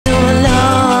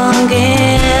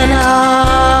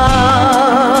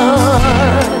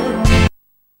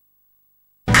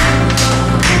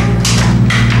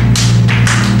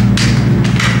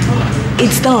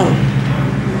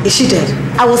Is she dead?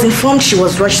 I was informed she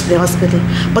was rushed to the hospital,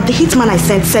 but the hitman I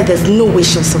sent said there's no way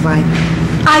she'll survive.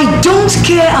 I don't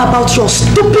care about your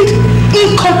stupid,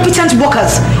 incompetent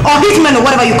workers or hitmen or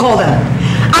whatever you call them.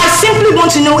 I simply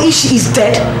want to know if she is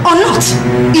dead or not.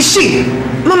 Is she?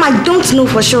 Mom, I don't know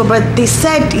for sure, but they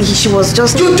said she was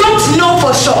just... You don't know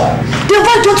for sure? Then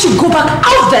why don't you go back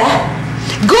out there?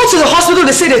 Go to the hospital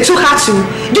they say they took her to,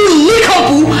 do lick her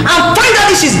poo, and find out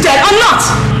if she's dead or not.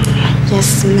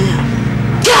 Yes, ma'am.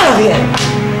 Get out of here!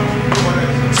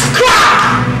 Scrap!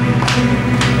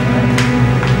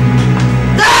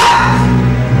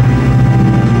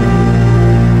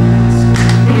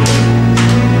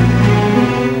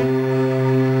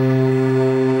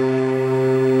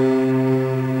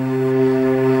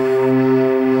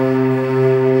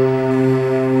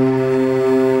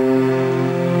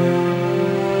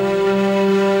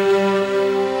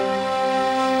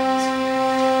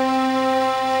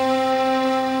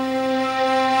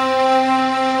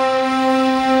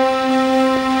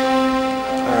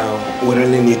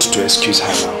 To excuse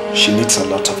her now. She needs a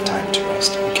lot of time to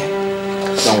rest, okay?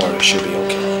 Don't worry, she'll be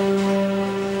okay.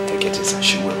 Take it easy,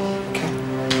 she will, okay?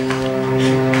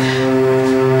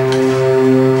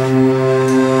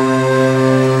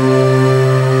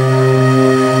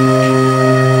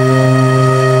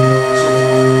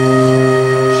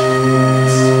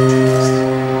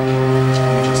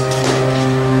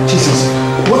 Jesus,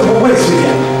 where's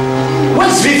Vivian?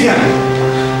 Where's Vivian?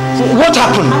 What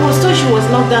happened? I was told she was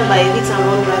knocked down by a hit and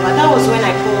run driver. That was when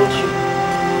I called you.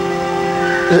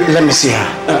 Let me see her.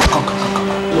 Come.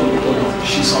 No.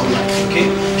 She's all right, okay?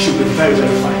 She'll be very,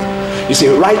 very fine. You see,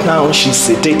 right now she's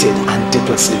sedated and deep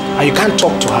asleep. And you can't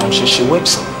talk to her until she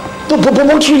wakes up. But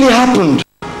what really happened?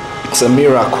 It's a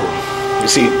miracle. You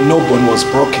see, no bone was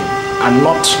broken and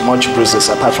not much bruises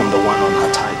apart from the one on her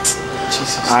thighs.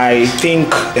 Jesus. I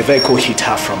think a vehicle hit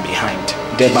her from behind,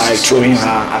 thereby throwing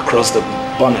her across the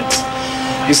bonnet.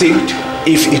 You see,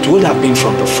 if it would have been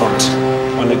from the front,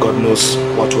 only God knows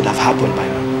what would have happened by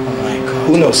now. Oh my God.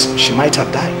 Who knows? She might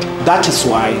have died. That is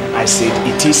why I said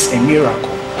it is a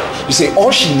miracle. You see,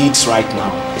 all she needs right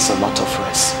now is a lot of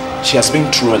rest. She has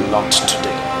been through a lot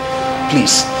today.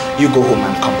 Please, you go home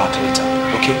and come back later,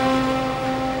 okay?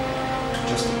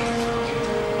 Just in case.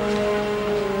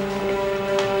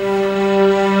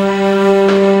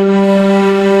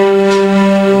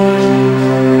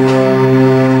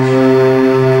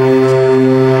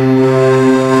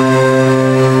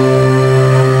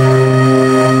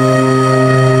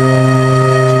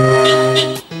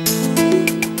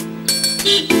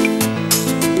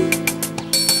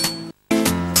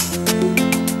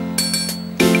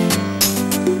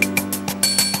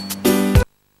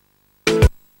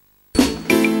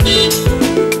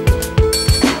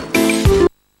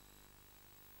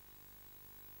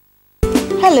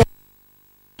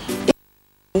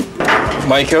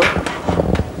 Michael?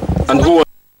 And who?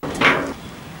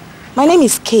 My name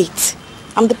is Kate.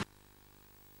 I'm the...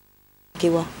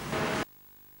 giver.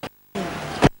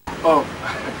 Oh.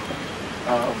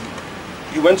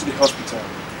 You went to the hospital.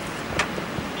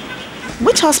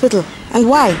 Which hospital? And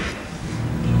why?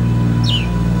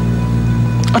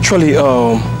 Actually,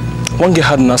 one guy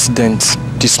had an accident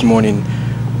this morning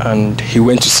and he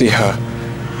went to see her.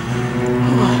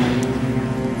 Oh.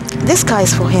 This car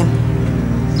is for him.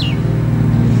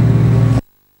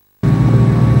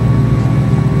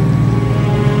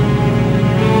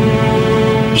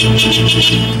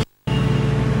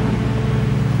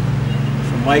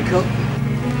 From Michael?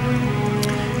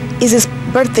 Is his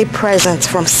birthday present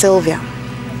from Sylvia.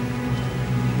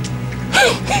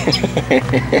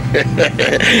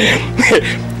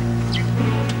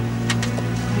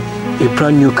 A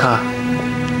brand new car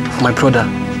for my brother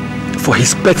for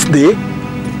his birthday.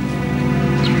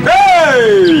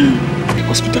 Hey!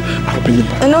 Hospital, I'll bring him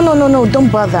back. No, don't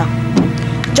bother.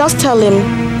 Just tell him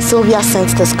Sylvia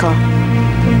sent this car.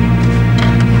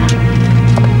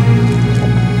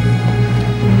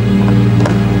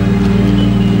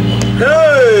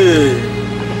 Hey!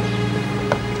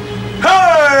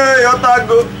 Hey,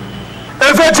 Otago!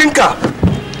 A virgin car!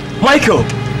 Michael!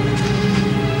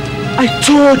 I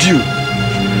told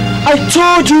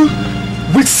you,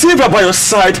 with Sylvia by your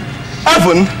side,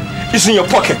 heaven is in your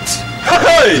pocket.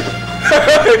 Hey!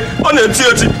 On a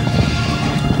theater.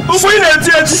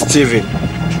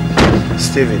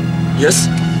 Steven. Yes?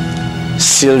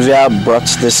 Sylvia brought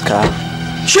this car?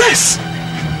 Yes!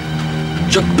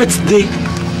 Your birthday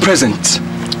present.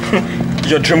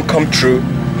 Your dream come true.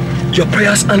 Your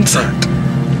prayers answered.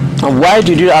 And why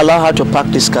did you allow her to park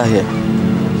this car here?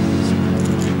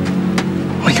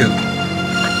 Michael,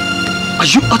 are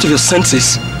you out of your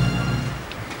senses?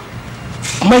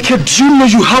 Michael, do you know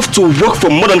you have to work for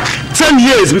more than 10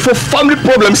 years before family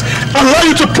problems allow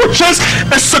you to purchase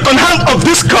a second hand of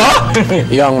this car?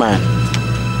 Young man,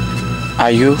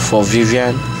 are you for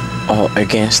Vivian or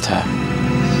against her?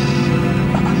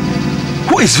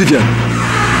 Who is Vivian?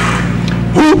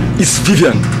 Who is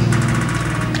Vivian?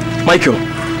 Michael,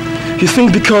 you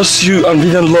think because you and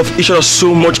Vivian love each other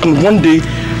so much and one day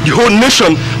the whole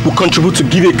nation will contribute to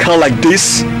give a car like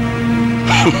this?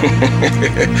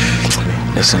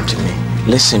 Listen to me.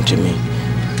 Listen to me.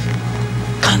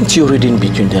 Can't you read in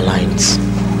between the lines?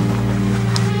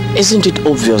 Isn't it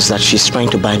obvious that she's trying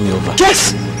to buy me over?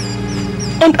 Yes!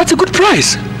 And at a good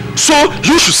price. So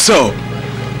you should sell.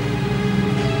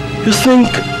 You think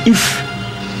if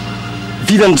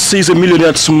Vivian sees a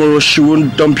millionaire tomorrow, she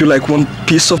won't dump you like one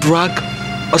piece of rag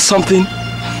or something?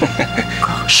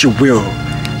 She will.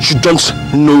 She don't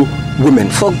know women.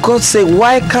 For God's sake,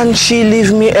 why can't she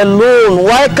leave me alone?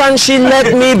 Why can't she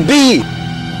let me be?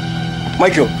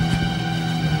 Michael,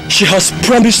 she has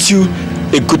promised you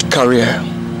a good career,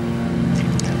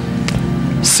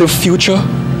 safe future,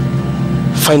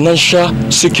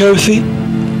 financial security.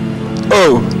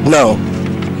 Oh, now,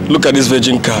 look at this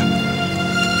virgin car.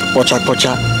 Pocha,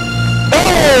 pocha.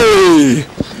 Hey!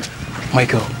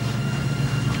 Michael,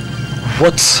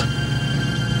 what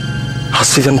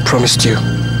has Vivian promised you?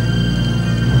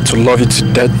 To love you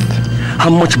to death? How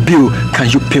much bill can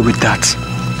you pay with that?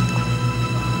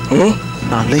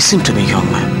 Now listen to me, young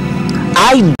man.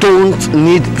 I don't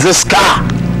need this car.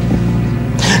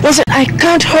 Listen, I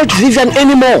can't hurt Vivian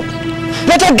anymore.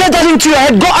 Better get that into your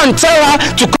head. Go and tell her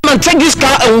to come and take this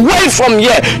car away from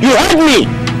here. You heard me?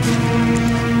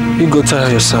 You go tell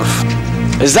her yourself.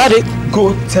 Is that it?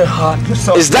 Go tell her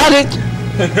yourself. Is that it?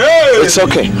 Hey. It's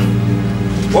okay.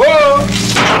 Whoa!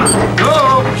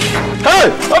 No!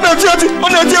 Hey! On your duty!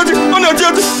 On your duty! On your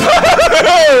duty!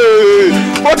 Hey!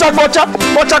 Pocha, pocha!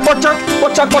 Pocha, pocha!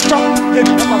 Pocha, pocha! Hey,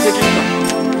 come on, take it.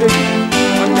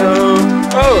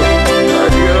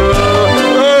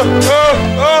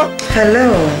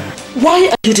 Hello. Why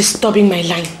are you disturbing my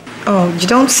line? Oh, you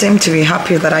don't seem to be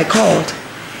happy that I called.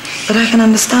 But I can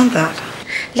understand that.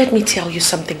 Let me tell you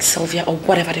something, Sylvia, or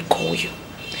whatever they call you.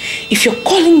 If you're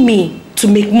calling me to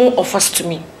make more offers to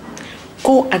me,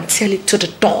 go and tell it to the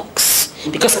dogs,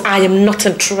 because I am not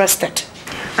interested.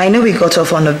 I know we got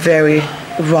off on a very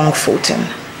wrong footing,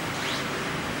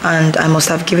 and I must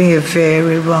have given you a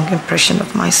very wrong impression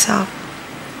of myself.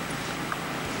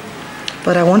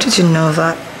 But I wanted to know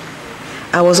that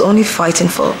I was only fighting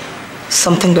for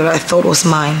something that I thought was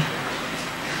mine.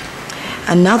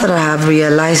 And now that I have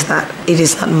realized that it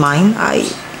is not mine,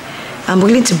 I'm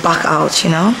willing to back out, you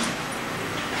know?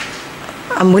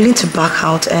 I'm willing to back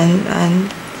out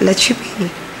and let you be.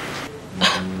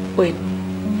 Wait,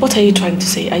 what are you trying to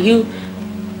say? Are you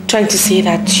trying to say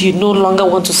that you no longer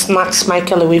want to snatch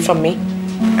Micheal away from me?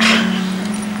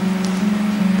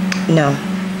 No.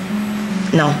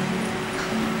 No.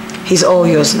 He's all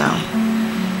yours now.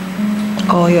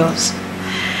 All yours.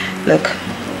 Look.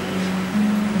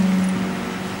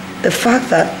 The fact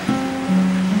that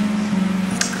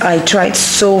I tried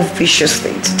so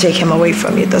viciously to take him away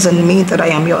from you doesn't mean that I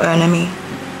am your enemy.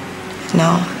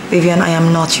 No, Vivian, I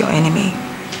am not your enemy.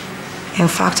 In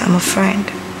fact, I'm a friend.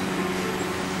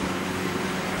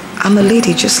 I'm a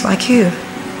lady just like you.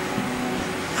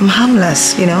 I'm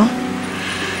harmless, you know.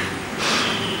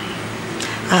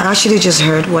 I actually just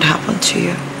heard what happened to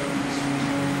you.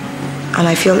 And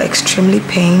I feel extremely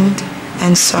pained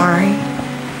and sorry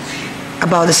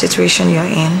about the situation you're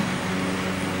in.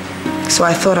 So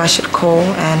I thought I should call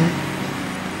and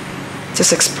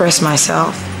just express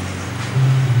myself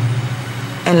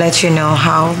and let you know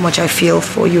how much I feel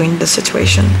for you in the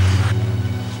situation.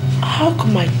 How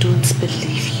come I don't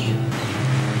believe you?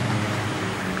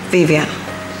 Vivian,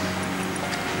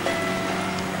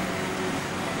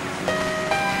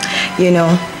 you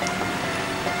know,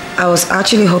 I was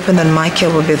actually hoping that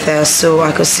Micheal would be there so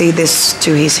I could say this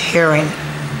to his hearing.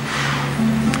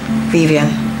 Vivian,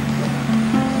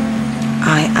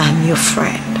 I am your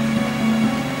friend.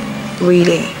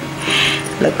 Really.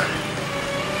 Look,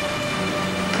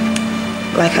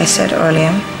 like I said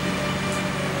earlier,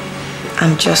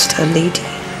 I'm just a lady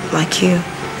like you.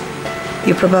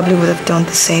 You probably would have done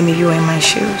the same if you were in my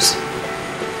shoes.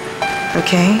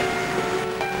 Okay?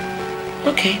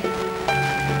 Okay.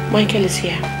 Micheal is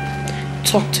here.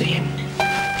 Talk to him.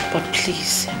 But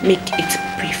please, make it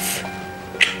brief.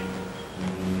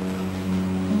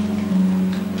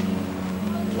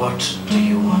 What do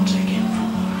you want again from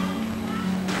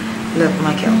her? Look,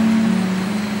 Micheal.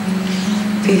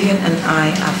 Vivian and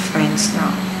I are friends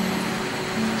now.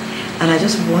 And I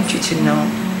just want you to know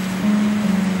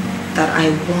that I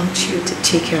want you to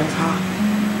take care of her.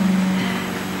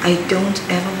 I don't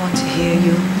ever want to hear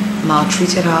you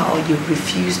maltreated her or you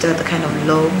refused her the kind of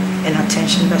love and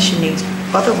attention that she needs.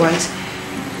 Otherwise,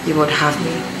 you would have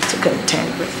me to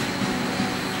contend with.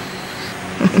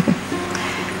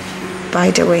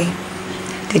 By the way,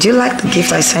 did you like the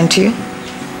gift I sent you?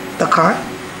 The car?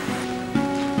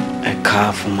 A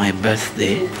car for my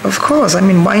birthday? Of course, I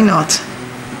mean, why not?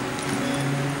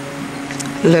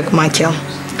 Look, Micheal,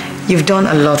 you've done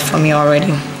a lot for me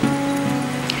already.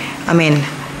 I mean,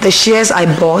 the shares I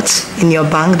bought in your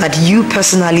bank that you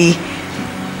personally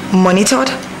monitored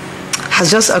has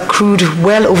just accrued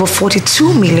well over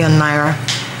 42 million naira.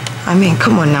 I mean,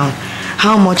 come on now.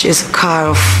 How much is a car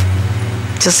of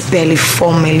just barely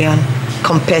 4 million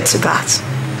compared to that?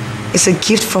 It's a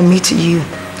gift from me to you,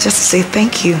 just to say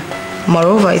thank you.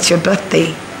 Moreover, it's your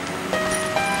birthday.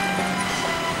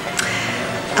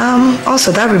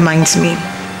 Also, that reminds me.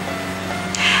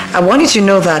 I want you to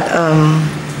know that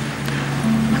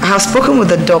I have spoken with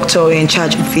the doctor in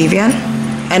charge of Vivian,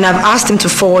 and I've asked him to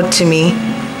forward to me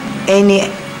any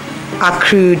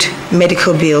accrued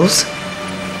medical bills,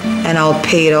 and I'll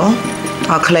pay it all.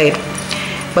 I'll clear it.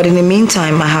 But in the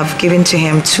meantime, I have given to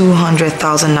him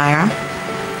 200,000 naira,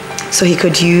 so he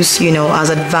could use, you know, as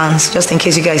advance, just in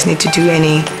case you guys need to do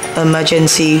any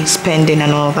emergency spending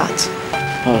and all that.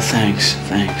 Oh, thanks.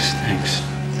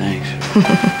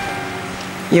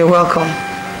 You're welcome.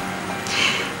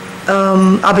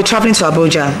 I'll be traveling to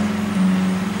Abuja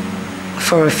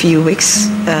for a few weeks,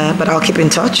 but I'll keep in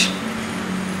touch.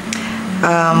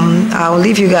 I'll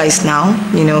leave you guys now,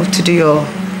 you know, to do your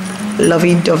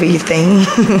lovey-dovey thing.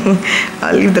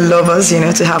 I'll leave the lovers, you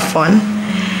know, to have fun.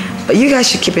 But you guys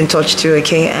should keep in touch too,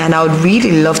 okay? And I would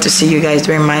really love to see you guys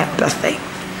during my birthday.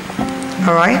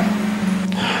 All right?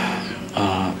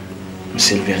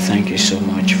 Sylvia, thank you so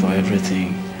much for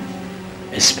everything,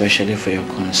 especially for your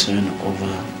concern over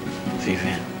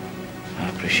Vivian. I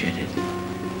appreciate it.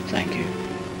 Thank you.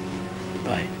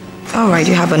 Bye. All right,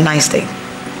 you have a nice day.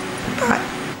 Bye.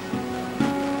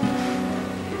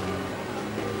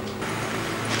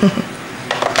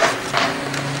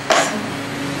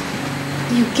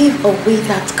 You gave away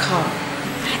that car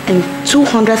and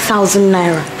 200,000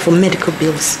 naira for medical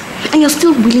bills, and you're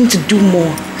still willing to do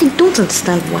more. I don't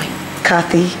understand why.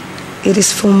 Kathy, it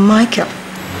is for Micheal.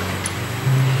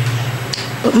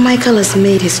 But Micheal has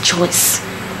made his choice.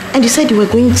 And you said you were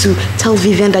going to tell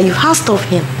Vivian that you asked of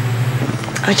him.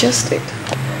 I just did.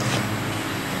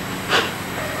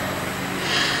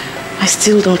 I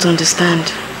still don't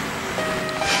understand.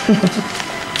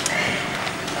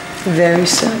 Very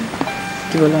soon,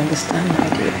 you will understand, my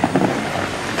dear.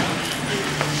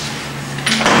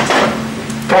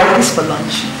 What is for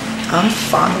lunch? I'm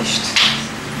famished.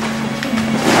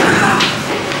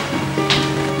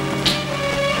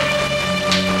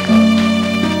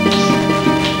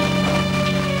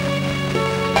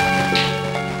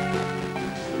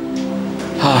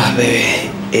 Baby,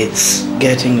 it's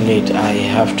getting late. I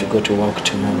have to go to work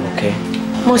tomorrow, okay?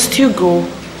 Must you go?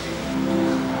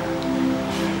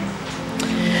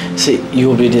 See,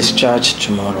 you'll be discharged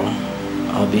tomorrow.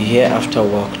 I'll be here after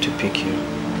work to pick you.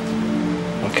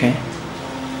 Okay?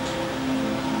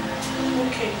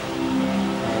 Okay.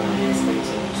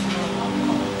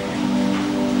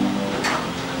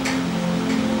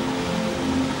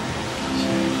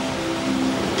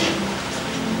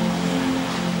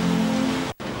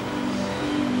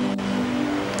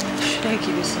 Should I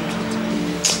give you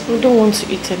something? I don't want to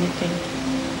eat anything.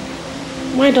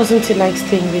 Why doesn't he like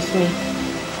staying with me?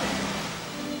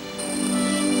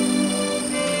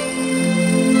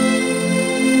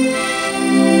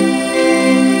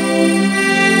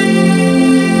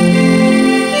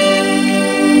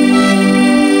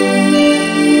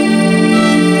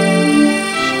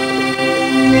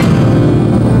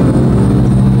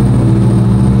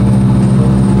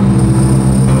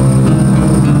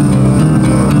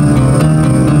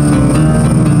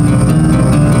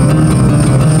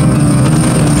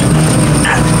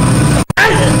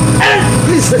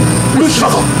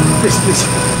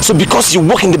 So because you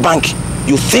work in the bank,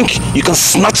 you think you can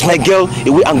snatch my girl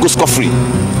away and go scot-free?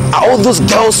 Are all those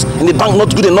girls in the bank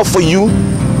not good enough for you?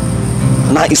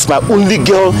 Now it's my only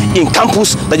girl in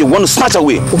campus that you want to snatch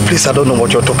away. Oh, please, I don't know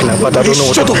what you're talking about. I don't know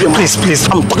what Shut up your mouth. Please, please.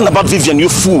 I'm talking about Vivian, you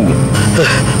fool.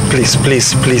 Please,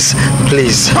 please, please,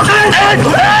 please.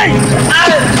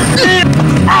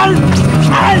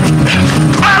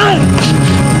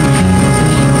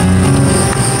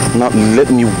 Now let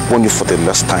me warn you for the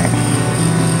last time.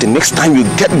 The next time you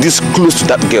get this close to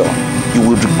that girl, you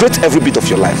will regret every bit of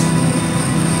your life.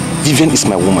 Vivian is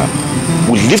my woman.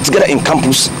 We'll live together in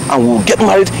campus and we'll get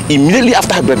married immediately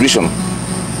after her graduation.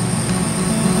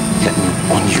 Let me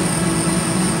warn you.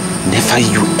 Never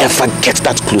you ever get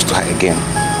that close to her again,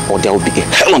 or there will be a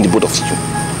hell on the both of you.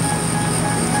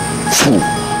 Fool.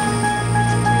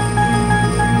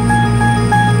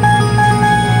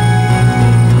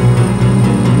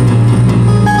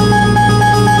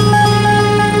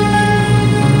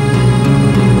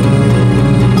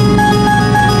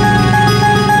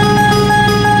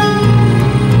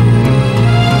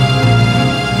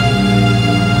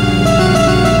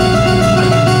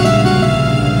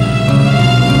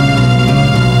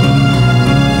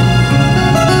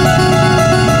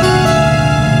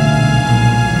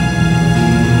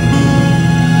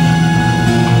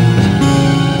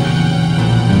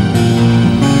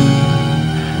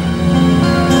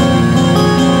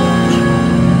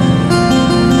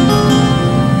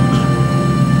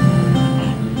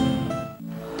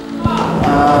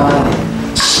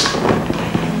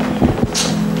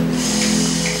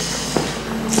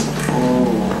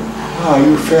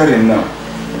 Fair enough.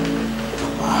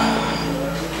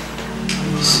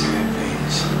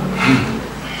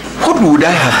 What would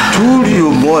I have told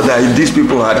you more that these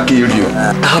people had killed you?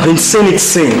 I have been saying it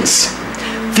since.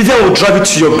 Vivian will drive you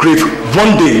to your grave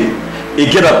one day.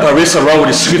 You get a parade around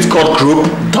with a street called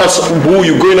group. That's who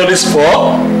you're going on this for?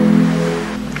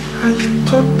 I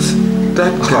thought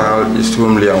that child is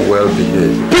homely and well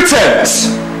behaved.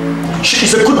 Pretense! She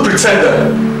is a good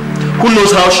pretender. Who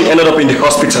knows how she ended up in the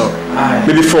hospital?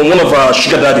 Maybe from one of our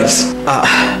sugar daddies.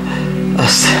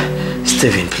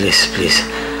 Stephen, please.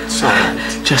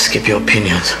 Just keep your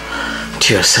opinions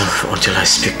to yourself until I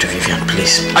speak to Vivian,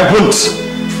 please. I won't.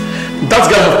 That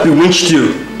girl has bewitched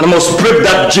you, and I must break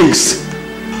that jinx.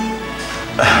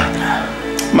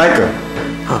 Michael.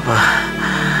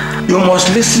 Papa. You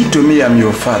must listen to me, I'm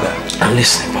your father. I'm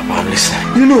listening, Papa, I'm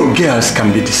listening. You know, girls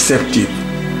can be deceptive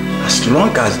as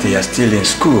long as they are still in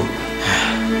school.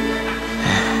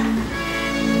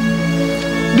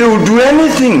 They will do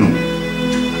anything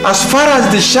as far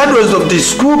as the shadows of the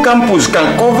school campus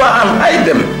can cover and hide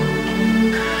them.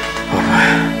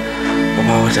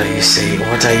 Papa, what are you saying?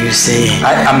 What are you saying?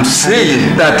 I am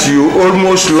saying that you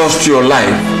almost lost your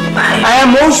life. I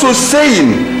am also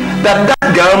saying that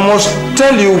that girl must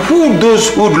tell you who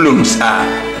those hoodlums are.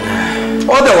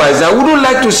 Otherwise, I wouldn't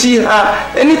like to see her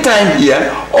anytime here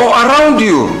or around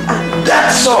you.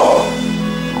 That's all.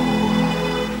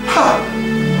 Huh.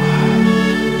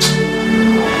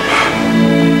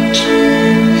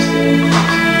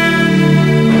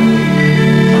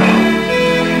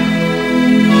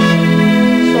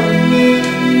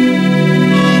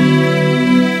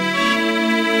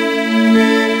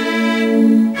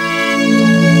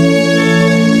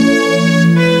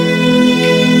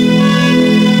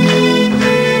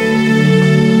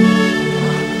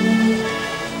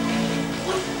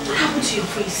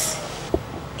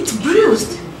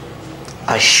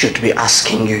 I should be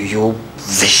asking you, you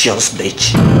vicious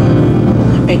bitch.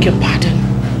 I beg your pardon.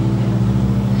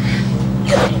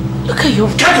 Look at you.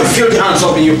 Can't you feel the hands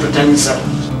up in your pretending self?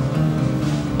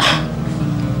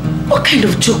 What kind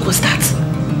of joke was that?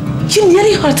 You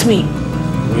nearly hurt me.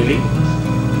 Really?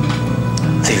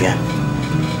 Vivian,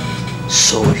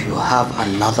 so you have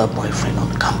another boyfriend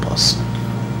on campus?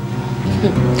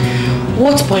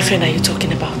 What boyfriend are you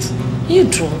talking about? Are you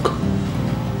drunk?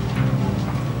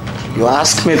 You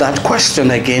ask me that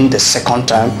question again the second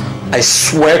time, I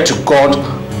swear to God,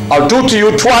 I'll do to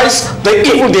you twice the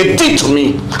evil they did to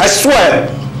me. I swear.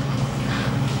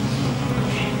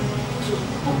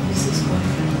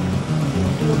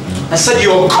 I said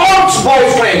your cult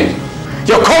boyfriend.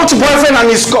 Your cult boyfriend and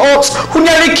his cult who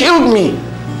nearly killed me.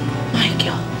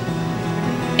 Micheal,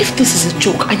 if this is a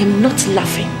joke, I am not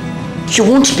laughing. You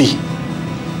won't be.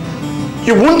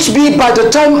 You won't be by the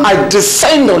time I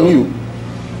descend on you.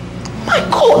 My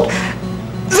God,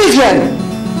 Vivian,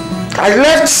 I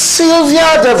left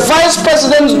Sylvia, the vice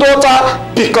president's daughter,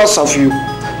 because of you.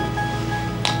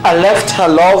 I left her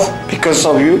love because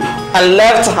of you. I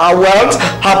left her wealth,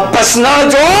 her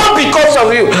personality, all because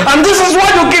of you. And this is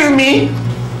what you give me?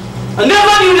 I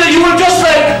never knew that you were just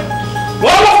like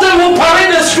one of them who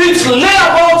parade the streets, lay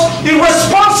about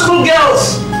irresponsible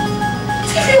girls.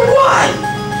 Vivian, why?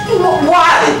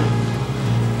 Why?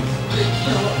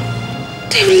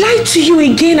 They've lied to you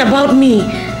again about me.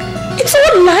 It's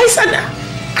all lies and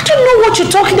I don't know what you're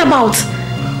talking about.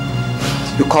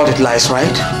 You called it lies,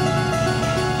 right?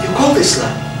 You call this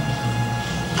lie?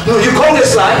 No, you call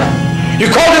this lie? You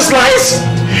call this lies?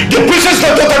 The pieces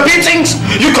of the beatings?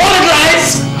 You call it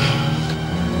lies?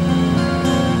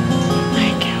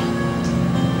 Micheal,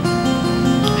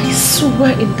 I swear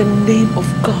swear in the name of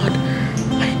God,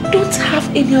 I don't have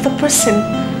any other person.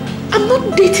 I'm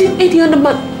not dating any other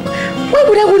man. Why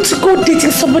would I want to go dating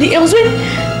somebody else when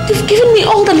you've given me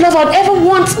all the love I'd ever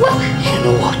want? Well, you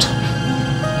know what?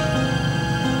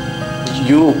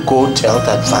 You go tell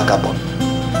that vagabond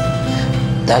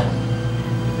that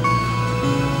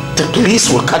the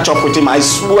police will catch up with him, I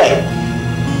swear.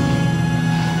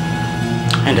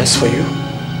 And as for you,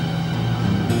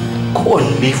 go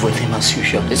and live with him as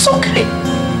usual. It's okay.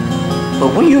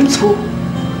 But when you're through,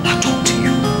 I'll talk to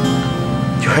you.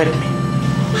 You heard me?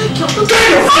 Micheal, get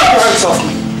your hands off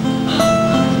me.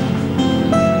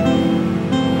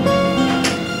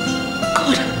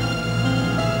 God,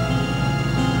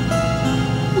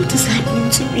 what is happening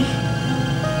to me?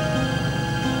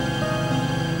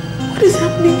 What is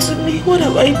happening to me? What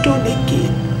have I done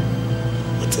again?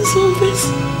 What is all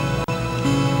this?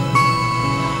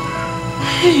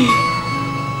 Hey,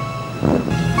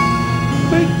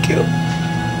 Micheal,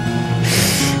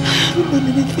 I haven't done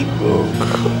anything wrong.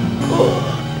 God.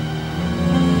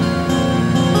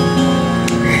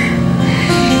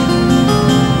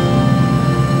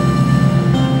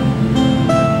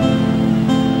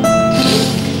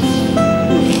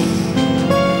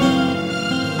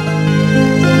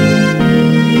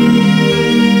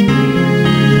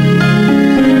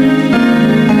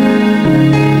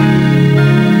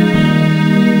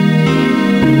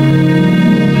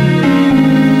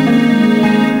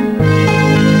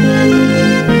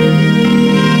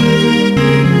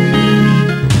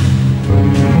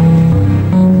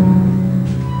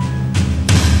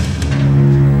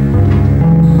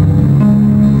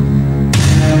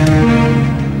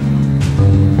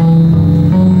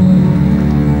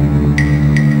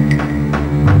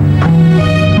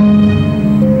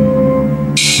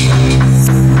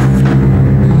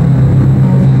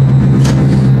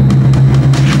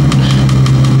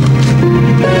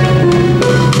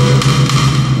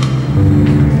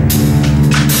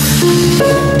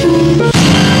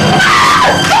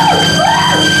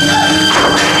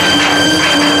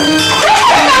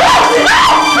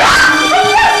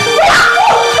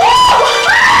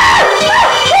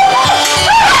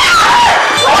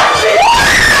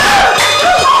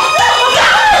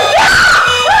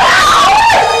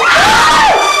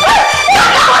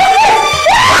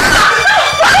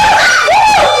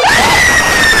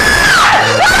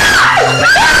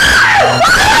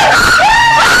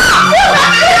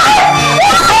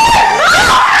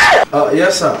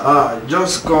 Yes, sir.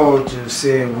 Just called to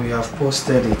say we have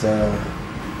posted it.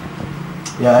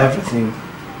 Yeah, everything.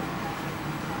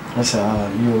 Yes,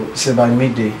 sir. You say by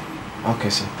midday. Okay,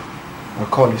 sir. I'll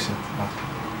call you, sir.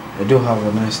 I do have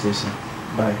a nice day, sir.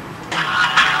 Bye.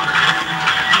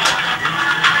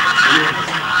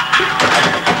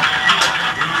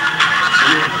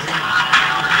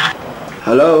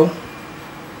 Hello?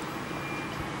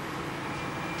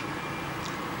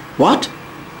 What?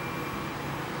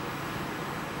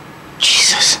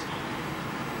 Jesus.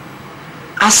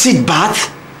 Acid bath?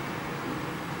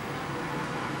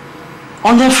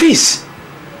 On their face?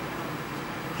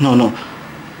 No.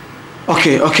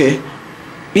 Okay.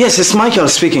 Yes, it's Micheal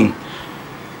speaking.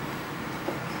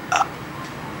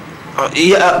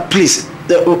 Yeah, please.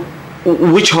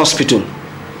 Which hospital?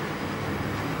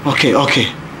 Okay. Oh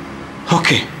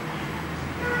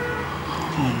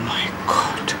my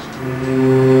God.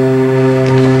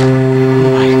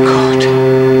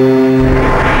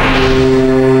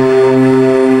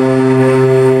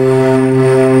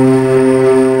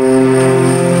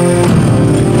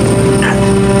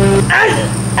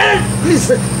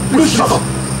 Please, shut up.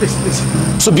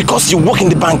 Please. So because you work in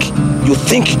the bank, you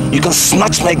think you can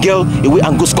snatch my girl away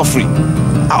and go scot-free?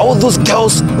 Are all those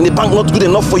girls in the bank not good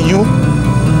enough for you?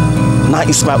 Now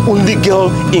it's my only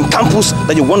girl in campus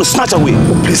that you want to snatch away.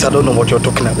 Oh, please, I don't know what you're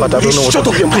talking about. I don't know what shut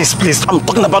up your mouth. Please. I'm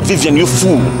talking about Vivian, you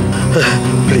fool.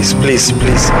 Please.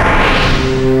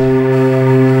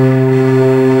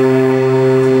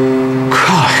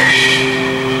 Gosh.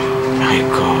 My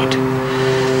God.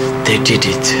 They did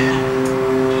it.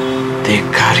 They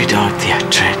carried out their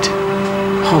threat.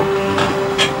 Oh no.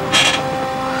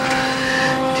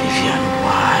 Vivian,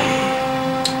 why?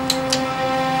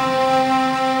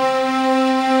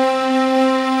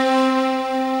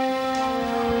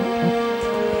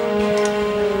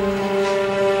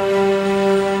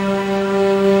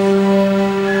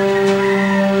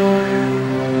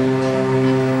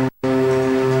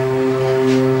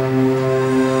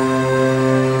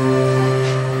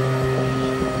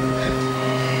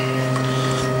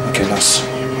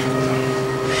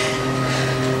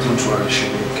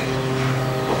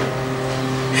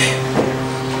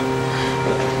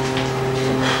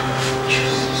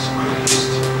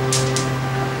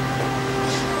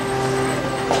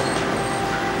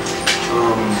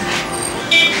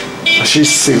 She's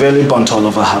severely burnt all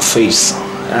over her face.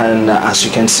 And as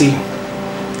you can see,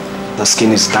 the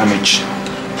skin is damaged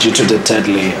due to the third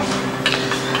layer.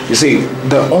 You see,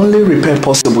 the only repair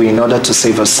possible in order to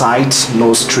save her sight,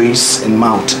 nose, trees, and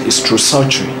mouth is through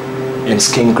surgery and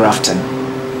skin grafting,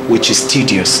 which is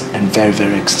tedious and very,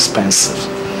 very expensive.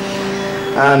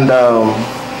 And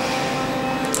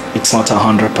it's not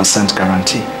 100%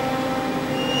 guarantee.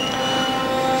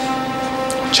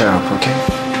 Cheer up,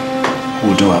 okay?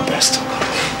 We'll do our best.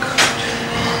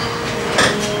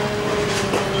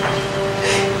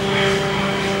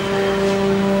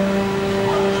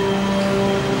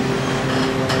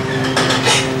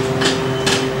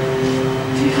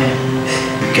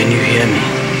 Can you hear me?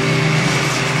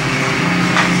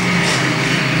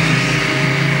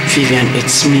 Vivian,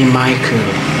 it's me,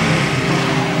 Micheal.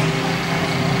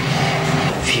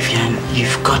 Vivian,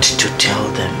 you've got to tell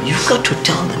them. You've got to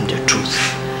tell them the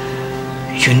truth.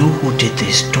 You know who did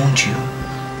this, don't you?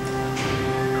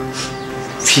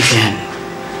 Vivian,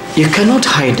 you cannot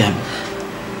hide them.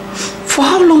 For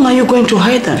how long are you going to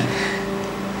hide them?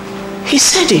 He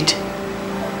said it.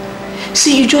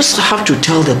 See, you just have to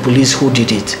tell the police who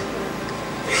did it.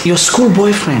 Your school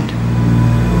boyfriend.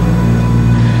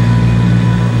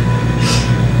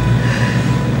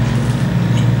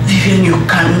 Vivian, you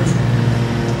can't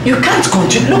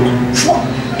continue. Look,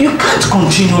 you can't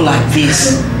continue like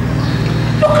this.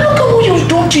 Look at what you've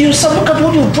done to yourself. Look at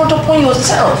what you've brought upon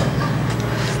yourself.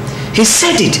 He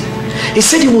said it. He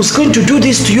said he was going to do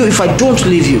this to you if I don't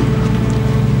leave you.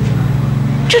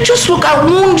 You just look, I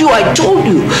warned you, I told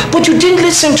you, but you didn't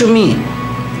listen to me.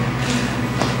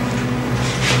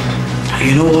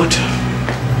 You know what?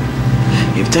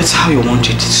 If that's how you want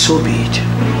it, so be it.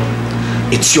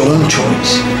 It's your own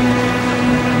choice.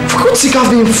 For God's sake, I've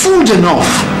been fooled enough.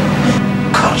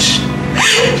 Gosh.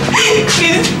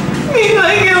 Please,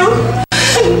 Micheal.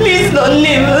 Please don't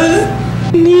leave us.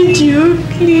 I need you,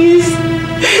 please.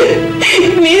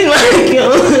 Please,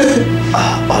 Micheal.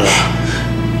 Ola,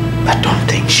 I don't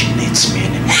think she needs me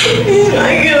anymore. Please,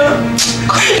 Micheal.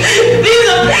 Please,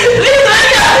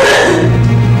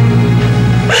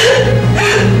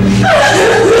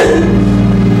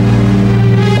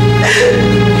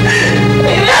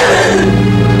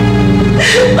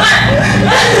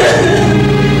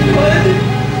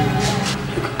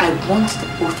 Look, I want the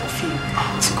both of you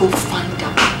to go find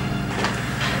out.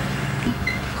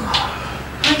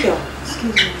 Micheal,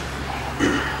 excuse me.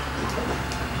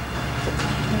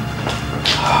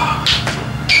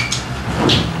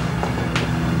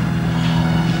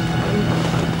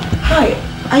 Hi,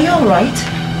 are you alright?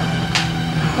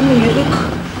 I mean, you look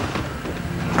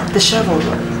disheveled.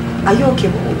 Are you okay?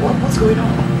 What's going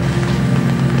on?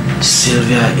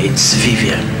 Sylvia, it's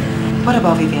Vivian. What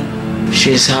about Vivian?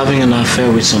 She's having an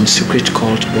affair with some secret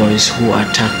cult boys who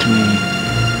attacked me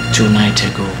 2 nights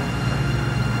ago.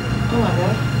 Oh my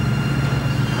God.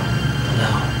 No.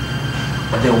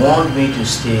 But they want me to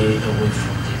stay away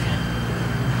from Vivian.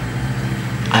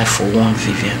 I forewarned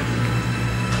Vivian.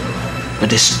 But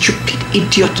the stupid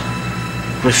idiot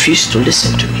refused to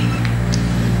listen to me.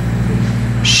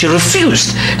 She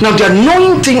refused. Now the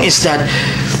annoying thing is that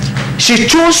she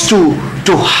chose to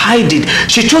hide it.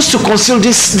 She chose to conceal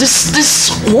this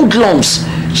hoodlums.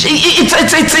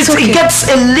 It gets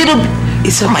a little.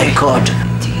 It's okay. Oh my God.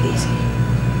 Take it easy.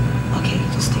 Okay,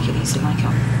 just take it easy,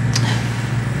 Micheal.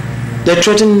 They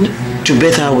threatened to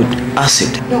bathe her with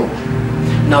acid. No.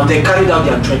 Now they carried out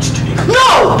their threat today.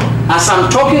 No! As I'm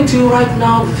talking to you right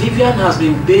now, Vivian has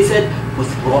been bathed with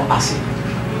raw acid.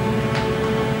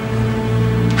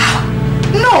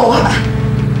 No!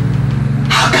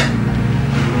 How can...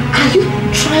 Are you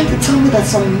trying to tell me that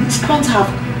some miscreants have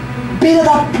bathed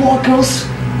that poor girl's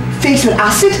face with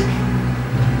acid?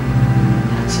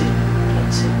 That's it.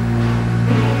 That's it.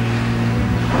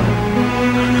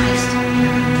 Christ.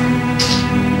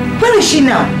 Where is she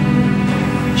now?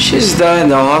 She's there in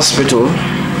the hospital.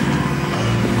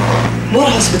 What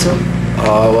hospital?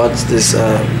 What's this?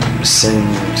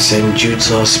 St. Jude's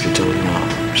Hospital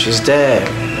now. She's there.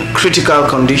 A critical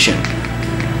condition.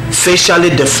 Facially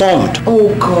deformed.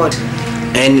 Oh God.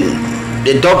 And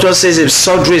the doctor says if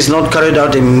surgery is not carried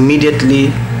out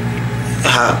immediately,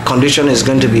 her condition is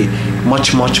going to be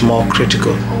much, much more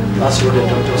critical. That's what the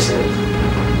doctor said.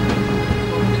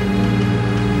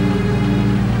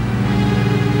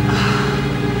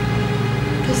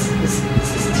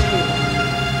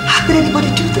 How could anybody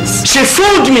do this? She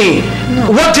fooled me.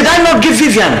 No. What did I not give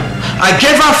Vivian? I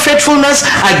gave her faithfulness.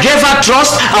 I gave her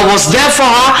trust. I was there for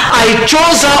her. I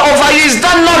chose her over you. Is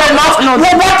that not enough? No.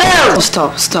 What else?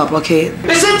 Stop, okay?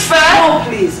 Is it fair? No,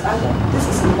 please. This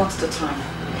is not the time.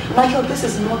 Micheal, this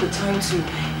is not the time to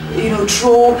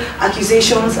throw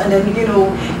accusations and then,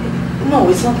 no,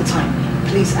 it's not the time.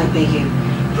 Please, I beg you.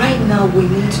 Right now, we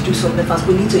need to do something fast.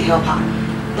 We need to help her.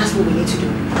 That's what we need to do.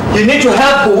 You need to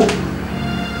help who?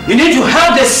 You need to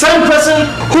help the same person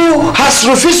who has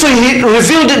refused to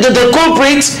reveal the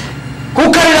culprit, who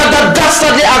carried out that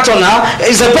dastardly act on her,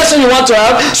 is the person you want to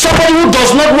help, somebody who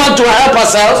does not want to help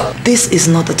herself. This is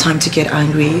not the time to get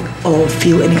angry or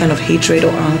feel any kind of hatred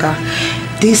or anger.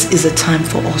 This is a time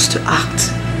for us to act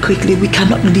quickly. We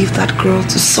cannot leave that girl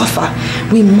to suffer.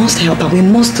 We must help her. We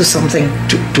must do something.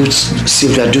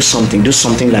 Sylvia, do something. Do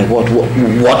something like what?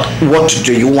 What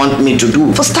do you want me to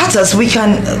do? For starters, we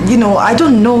can, I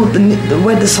don't know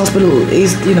where this hospital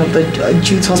is, the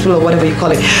Jude's hospital or whatever you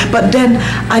call it. But then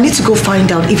I need to go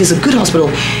find out if it's a good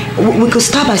hospital. We could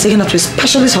start by taking her to a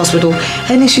specialist hospital,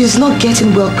 and if she's not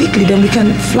getting well quickly, then we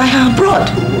can fly her abroad.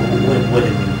 Wait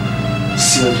a minute.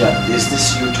 Sylvia, is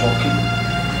this you talking?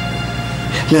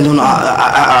 No,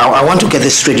 I want to get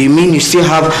this straight. You mean you still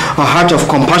have a heart of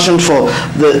compassion for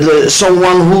the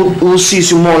someone who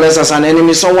sees you more or less as an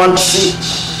enemy, someone... Okay.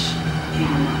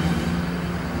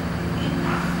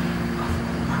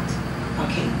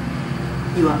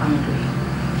 You are angry.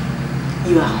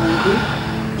 You are hungry.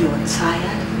 You are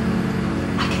tired.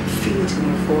 I can feel it in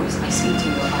your voice. I see it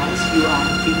in your eyes. You are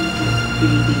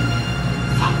really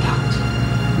found out.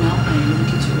 Now I need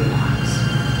you to relax.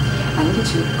 I need you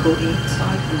to go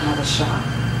inside and have a shower,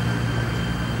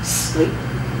 sleep,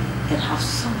 and have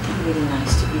something really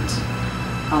nice to eat.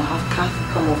 I'll have Kathy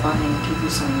come over and give you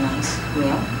some nice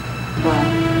meal, but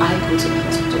I go to the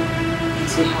hospital and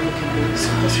see how we can really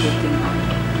sort this whole thing out.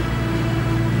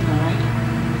 Alright?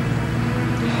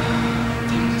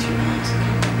 Take it to your hands,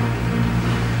 okay?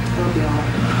 It'll be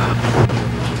alright.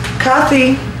 Kathy!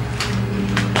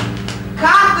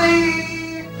 Kathy!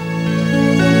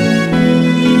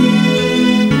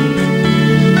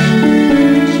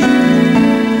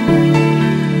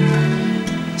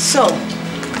 So,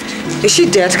 is she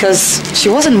dead? Because she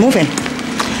wasn't moving.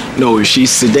 No, she's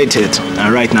sedated,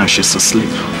 and right now she's asleep.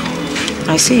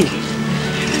 I see.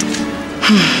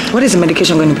 What is the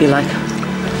medication going to be like?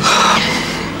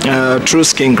 Through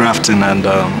skin grafting, and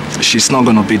she's not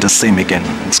going to be the same again.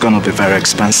 It's going to be very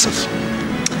expensive.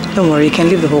 Don't worry, you can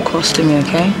leave the whole cost to me,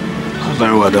 okay?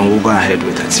 Very well, then we'll go ahead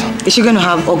with it. Is she going to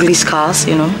have ugly scars,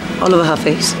 all over her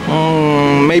face?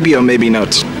 Maybe or maybe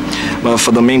not. But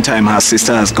for the meantime, her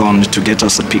sister has gone to get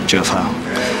us a picture of her.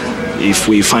 If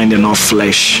we find enough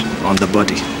flesh on the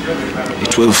body,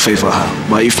 it will favor her.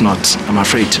 But if not, I'm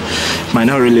afraid it might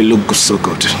not really look so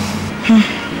good.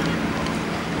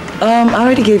 I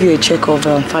already gave you a check of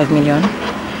 5 million.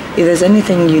 If there's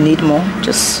anything you need more,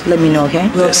 just let me know, okay?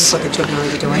 Yes. For the job you're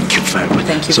already doing. Thank you very much.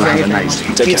 Thank you so very have a much. nice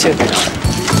day. You too.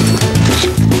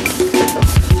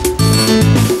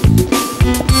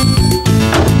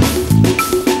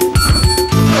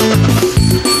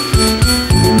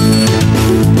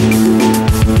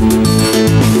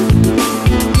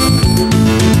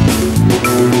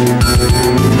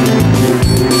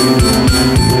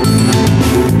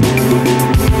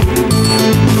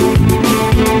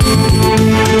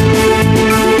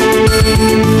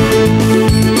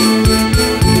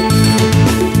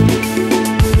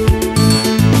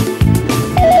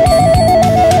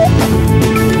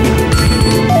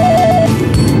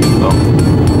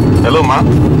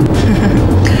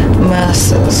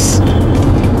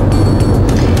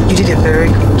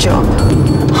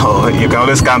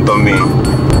 Count on me.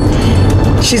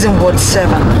 She's in Ward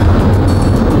 7.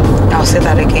 I'll say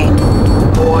that again.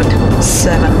 Ward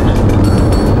 7.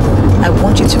 I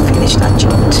want you to finish that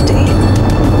job today.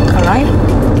 Alright?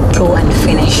 Go and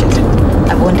finish it.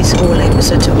 I want this whole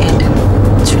episode to end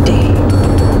today.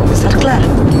 Is that clear?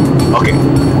 Okay.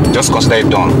 Just consider it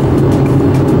done.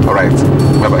 Alright.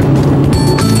 Bye-bye.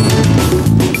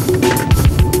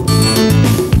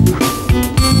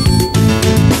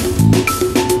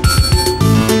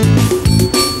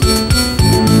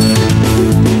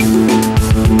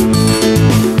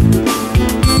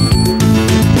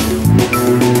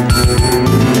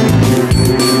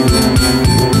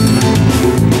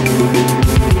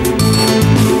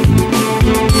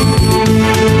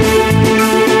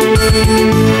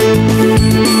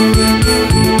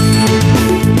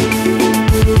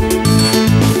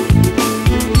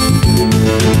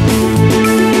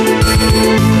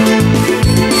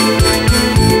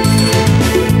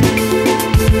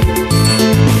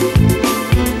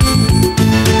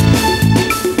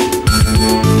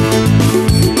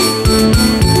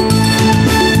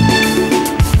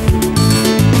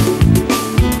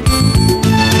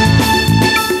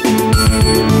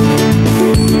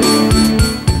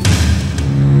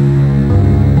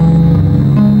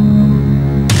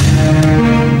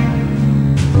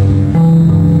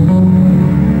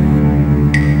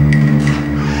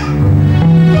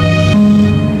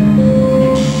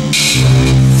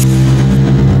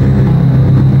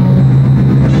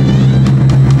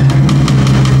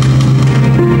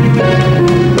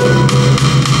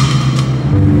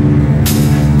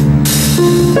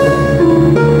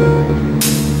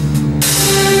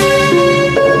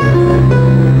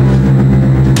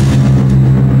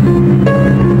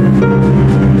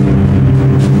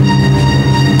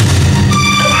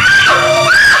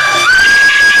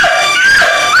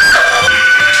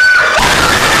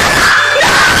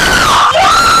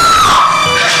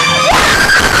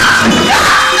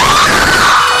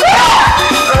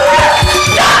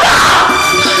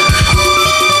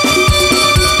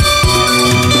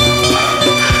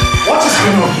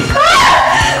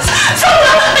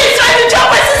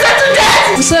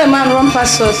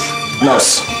 sus.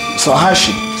 Nurse, so how is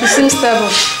she? She seems stable.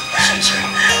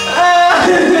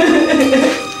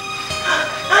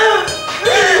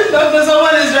 Doctor,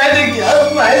 someone is trying to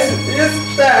kill my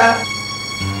sister.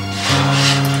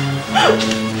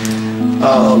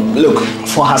 Look,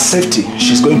 for her safety,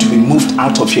 she's going to be moved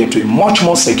out of here to a much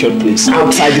more secure place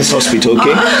outside this hospital,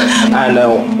 okay? And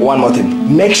one more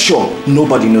thing, make sure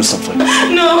nobody knows of it.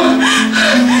 No.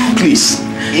 Please,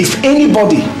 if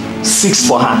anybody seeks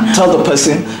for her, tell the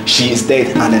person she is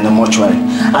dead and in the mortuary.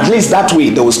 At least that way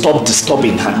they will stop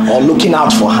disturbing her or looking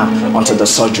out for her until the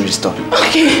surgery is done.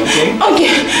 Okay.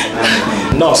 Okay.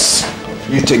 Nurse,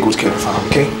 you take good care of her,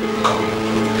 okay? Come.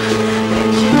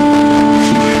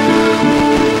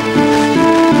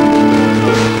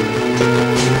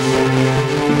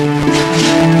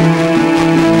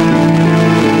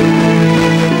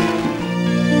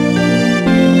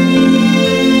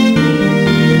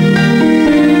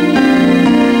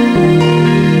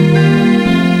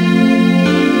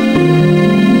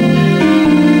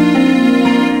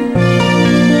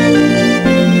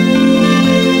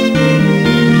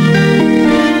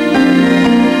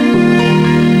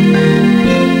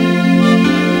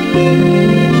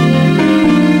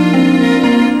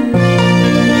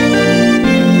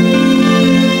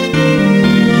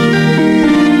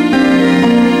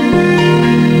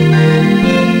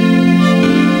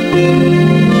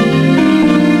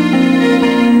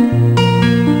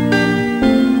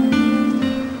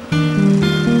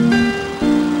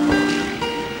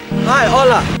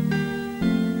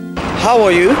 How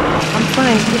are you? I'm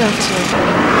fine, good afternoon.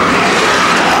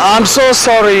 I'm so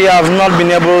sorry I've not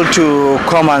been able to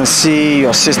come and see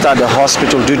your sister at the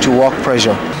hospital due to work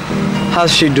pressure.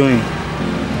 How's she doing?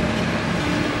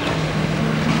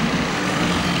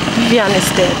 Vivian is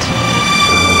dead.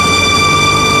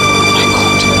 My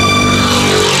God.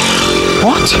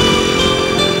 What?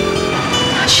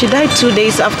 She died 2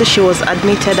 days after she was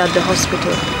admitted at the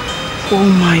hospital. Oh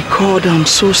my God, I'm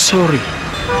so sorry.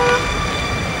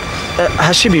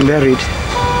 Has she been buried?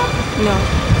 No.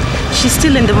 She's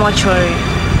still in the mortuary.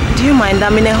 Do you mind?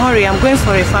 I'm in a hurry. I'm going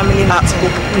for a family meeting.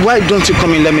 Why don't you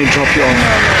come in? Let me drop you off. No.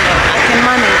 I can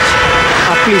manage.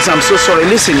 Please, I'm so sorry.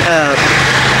 Listen,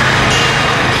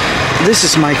 this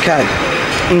is my card.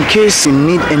 In case you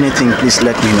need anything, please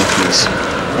let me know, please.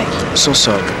 Thank you. So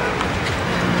sorry.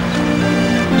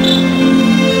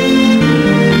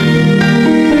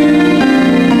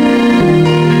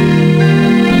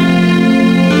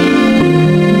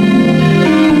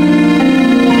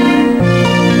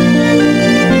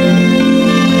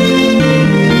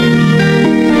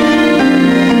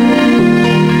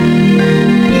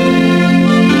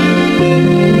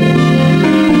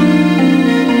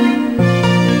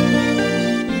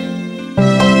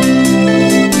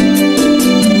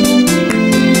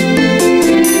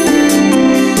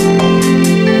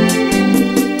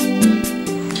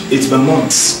 It's been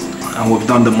months and we've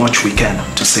done the much we can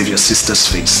to save your sister's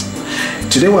face.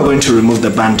 Today we're going to remove the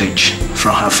bandage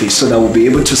from her face so that we'll be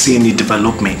able to see any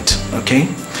development, okay?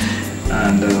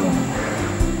 And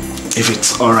if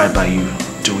it's alright by you,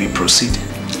 do we proceed?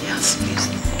 Yes, please.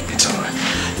 It's alright.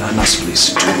 Nurse, please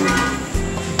do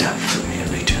that for me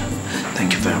later.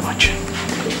 Thank you very much.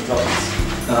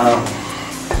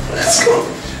 Let's go.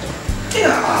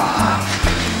 Yeah.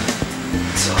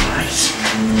 It's alright.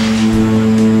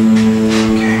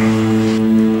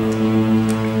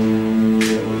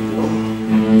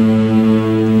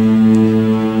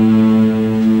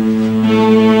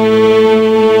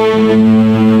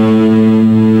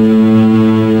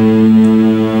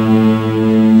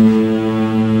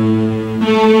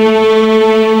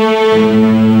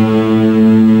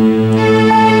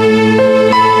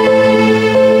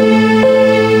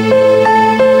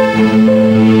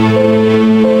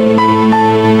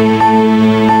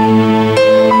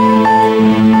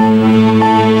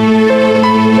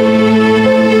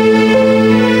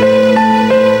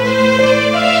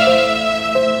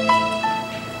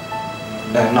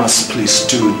 Please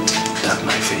do that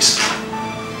my face.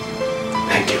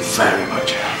 Thank you very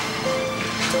much.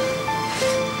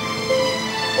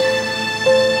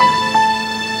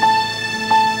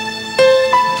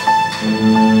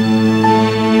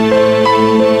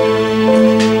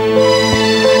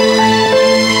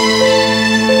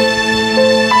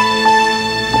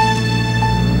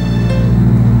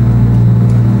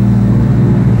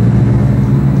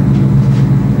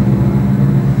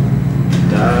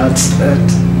 That's it.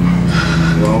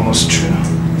 We're almost through.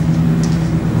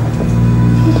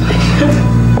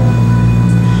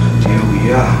 Here we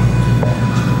are.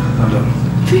 Hold on.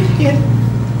 Vivian.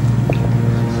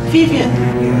 Vivian.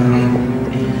 Yeah.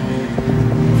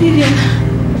 Vivian.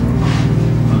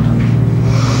 Hold on.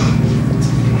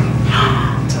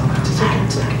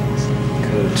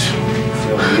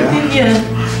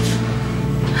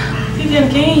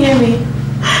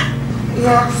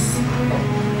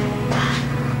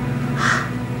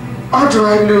 do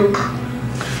I look?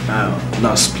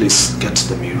 Nurse, please get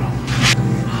the mirror.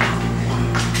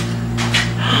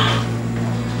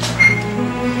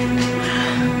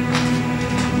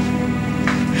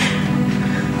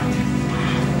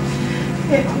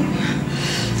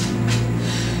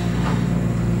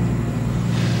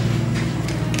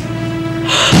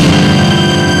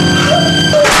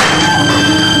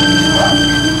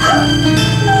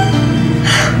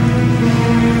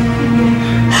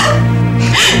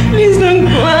 Please don't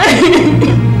cry.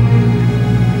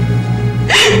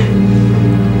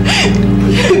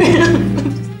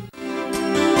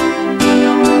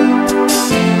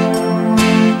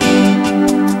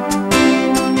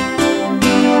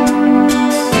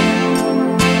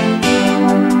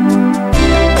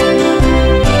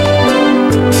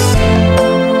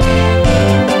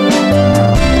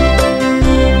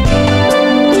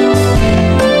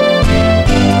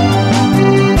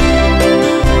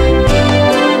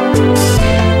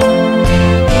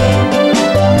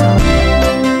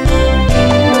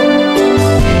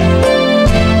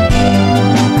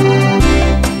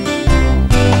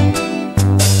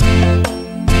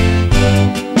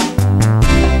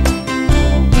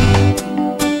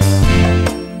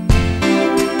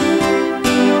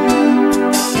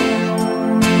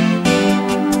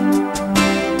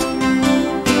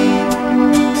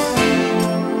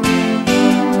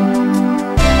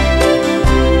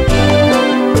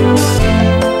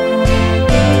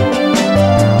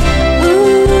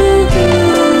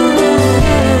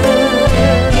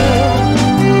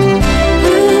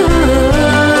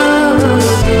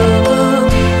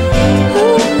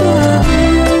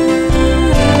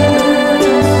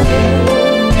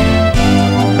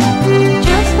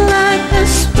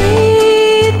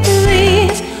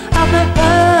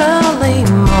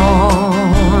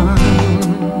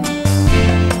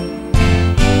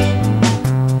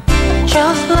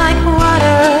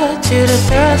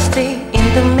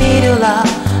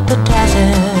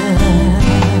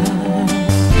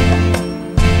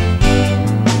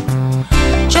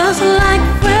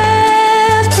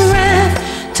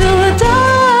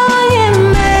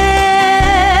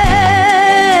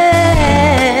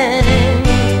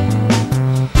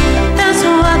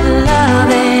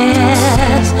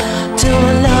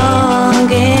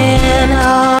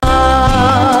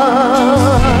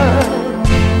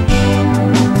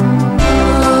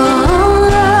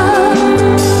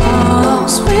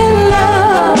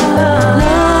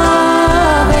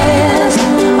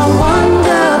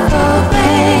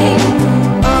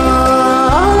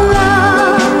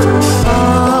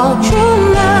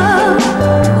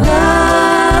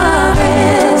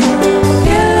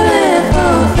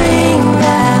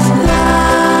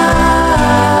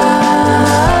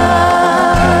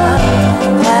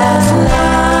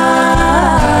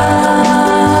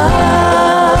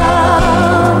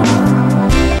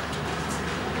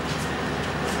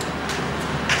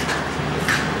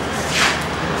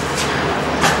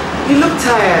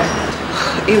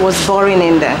 Boring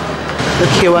in there.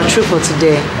 Okay, we're through for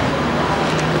today.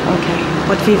 Okay,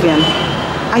 but Vivian,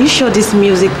 are you sure this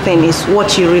music thing is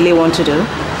what you really want to do?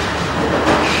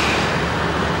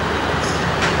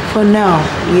 For now,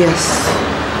 yes.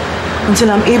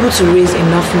 Until I'm able to raise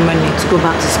enough money to go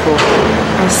back to school.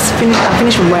 I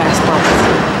finish from where I stopped.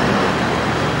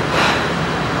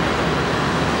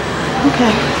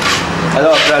 Okay.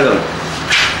 Hello, Brandon.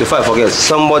 Before I forget,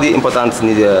 somebody important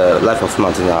needs a life of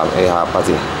month in our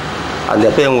party. And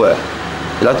they're paying well.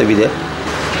 You like to be there?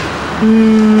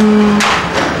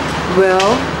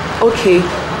 Well, okay.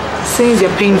 Since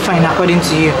you're paying fine according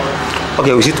to you.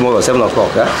 Okay, we'll see tomorrow at 7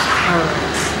 o'clock, yeah?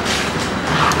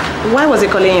 Why was it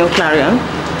calling you Clarion?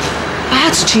 I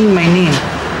had to change my name.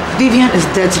 Vivian is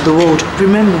dead to the world,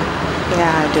 remember?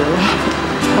 Yeah, I do.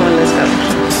 Come on, let's go.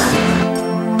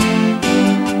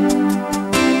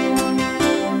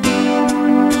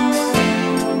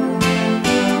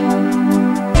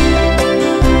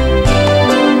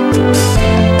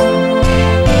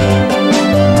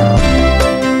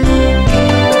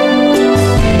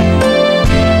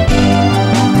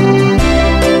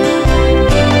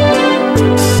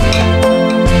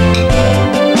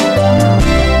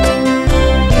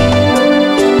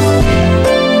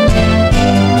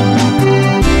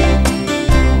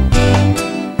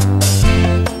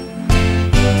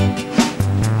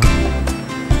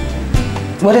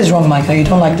 What is wrong, Michael? You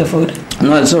don't like the food?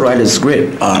 No, it's all right. It's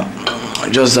great.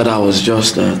 Just that I was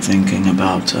just thinking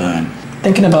about...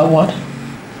 Thinking about what?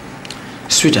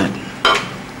 Sweetheart.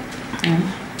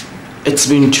 It's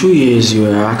been 2 years you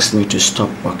asked me to stop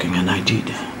working, and I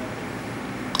did.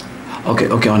 Okay,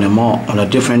 on a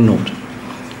different note.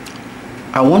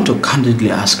 I want to candidly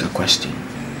ask a question.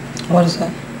 What is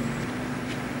that?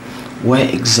 Where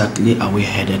exactly are we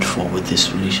headed for with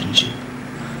this relationship?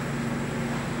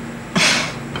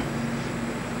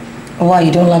 Why,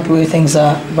 you don't like the way things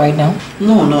are right now?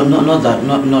 No, not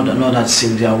that,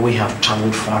 Sylvia. We have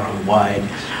traveled far and wide.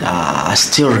 I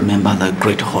still remember the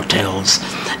great hotels,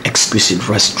 exquisite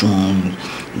restrooms,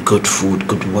 good food,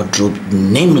 good wardrobe,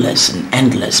 nameless and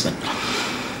endless. But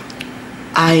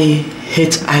I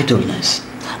hate idleness.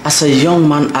 As a young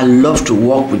man, I love to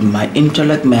work with my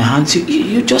intellect, my hands.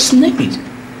 You just name it.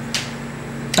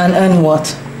 And earn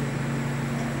what?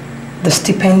 The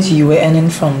stipends you were earning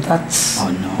from that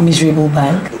miserable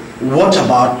bank? What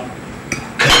about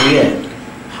career?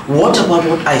 What about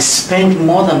what I spent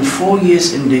more than 4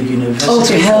 years in the university? Oh,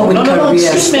 to hell with career. No,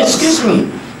 excuse me.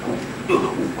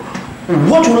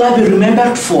 What will I be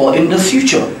remembered for in the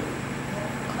future?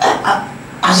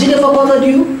 Has it ever bothered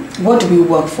you? What do we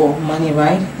work for? Money,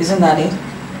 right? Isn't that it?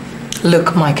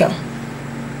 Look, Micheal.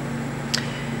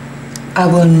 I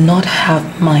will not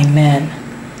have my man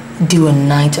do a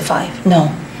 9 to 5. No.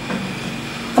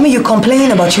 I mean, you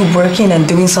complain about you working and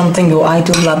doing something, you're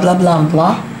idle, blah, blah, blah,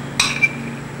 blah.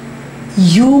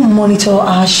 You monitor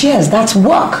our shares. That's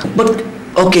work. But,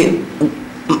 okay,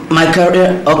 my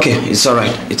career, okay, it's all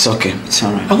right. It's okay. It's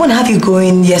all right. I want to have you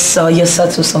going, yes, sir,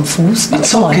 to some fools.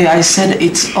 It's okay. I said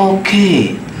it's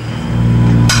okay.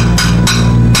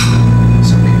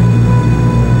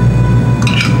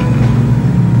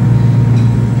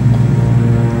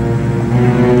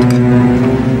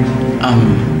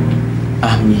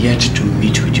 I'm yet to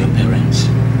meet with your parents.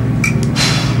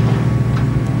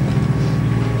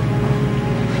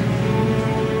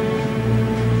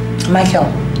 Micheal.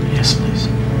 Yes, please.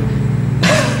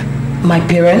 My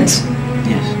parents?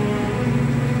 Yes.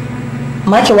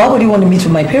 Micheal, why would you want to meet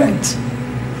with my parents?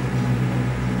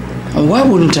 And why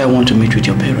wouldn't I want to meet with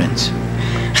your parents?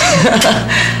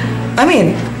 I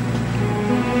mean,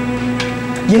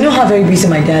 you know how very busy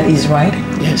my dad is, right?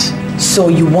 Yes. So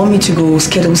you want me to go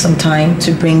schedule some time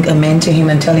to bring a man to him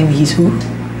and tell him he's who?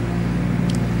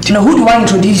 You know, who do I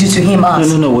introduce you to him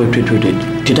as? No, wait.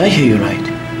 Did I hear you right?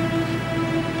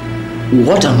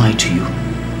 What am I to you?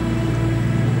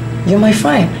 You're my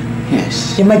friend.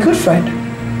 Yes. You're my good friend.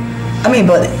 I mean,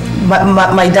 but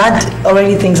my dad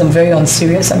already thinks I'm very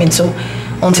unserious. I mean, so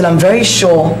until I'm very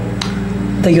sure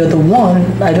that you're the one,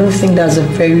 I don't think that's a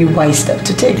very wise step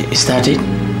to take. Is that it?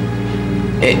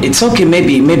 It's okay.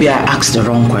 Maybe I asked the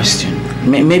wrong question.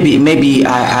 Maybe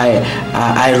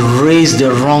I raised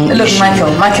the wrong Look, issue.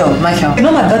 Micheal. You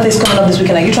know my birthday's coming up this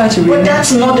weekend. Are you trying to? But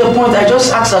that's not the point. I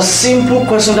just asked a simple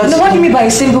question. No, what do you mean by a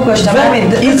simple question? I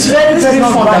mean, it's very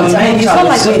fundamental. It's not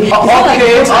like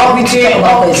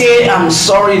Okay. I'm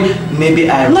sorry. Maybe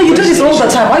I. No, you do this all the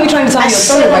time. Why are you trying to tell me you're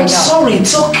sorry right now? I'm sorry.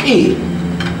 It's okay.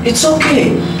 It's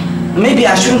okay. Maybe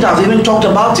I shouldn't have even talked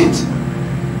about it.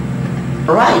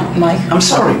 Right, Mike. I'm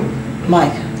sorry.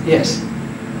 Mike. Yes.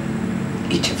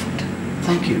 Eat your food.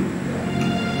 Thank you.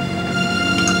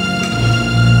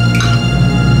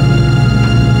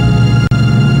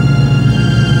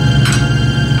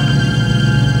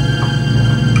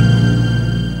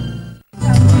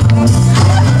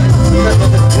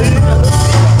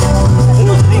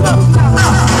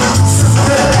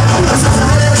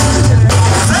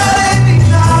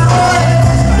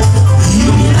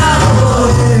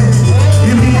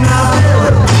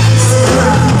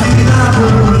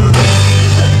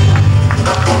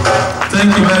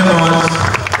 Thank you very much.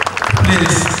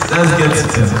 Please, let's get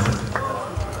seated.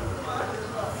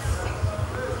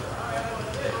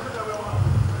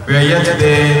 We are here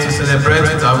today to celebrate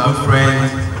with our good friend,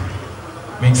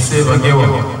 Micheal.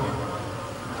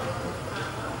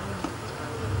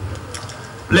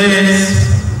 Please,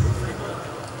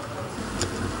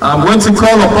 I'm going to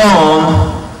call upon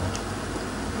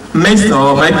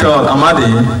Mr. Micheal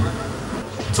Amadi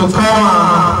to come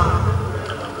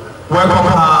and welcome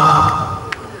her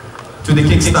to the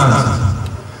kickstand.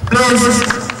 Please,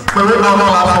 we will now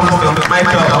welcome Mr.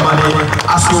 Micheal Amadi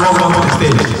as we welcome to the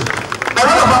stage. A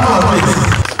round of applause, please.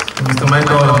 Mr.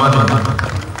 Micheal Amadi.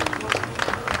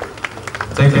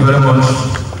 Thank you very much.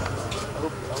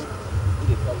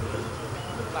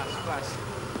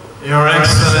 Your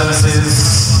Excellencies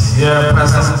here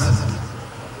present,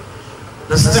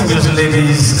 distinguished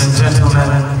ladies and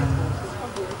gentlemen,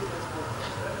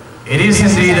 it is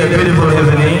indeed a beautiful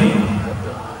evening.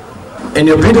 And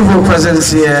your beautiful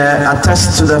presence here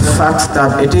attests to the fact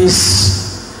that it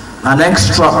is an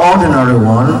extraordinary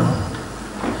one,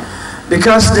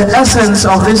 because the essence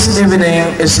of this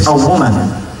evening is a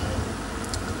woman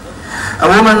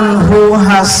who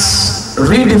has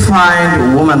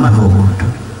redefined womanhood,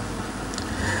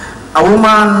 A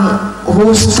woman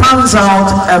who stands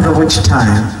out every which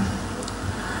time.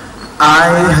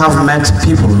 I have met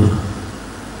people.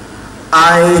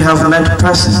 I have met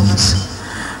persons.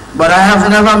 But I have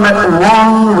never met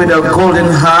one with a golden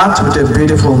heart, with a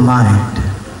beautiful mind.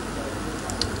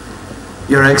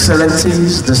 Your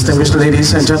Excellencies, distinguished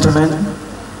ladies and gentlemen,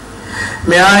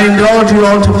 may I indulge you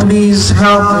all to please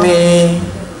help me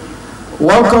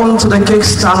welcome to the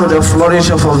kickstand with a flourish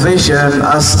of ovation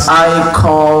as I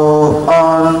call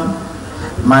on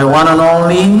my one and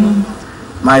only,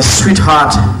 my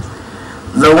sweetheart,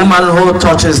 the woman who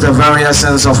touches the very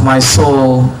essence of my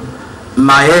soul,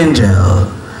 my angel,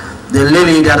 the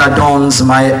lily that adorns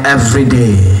my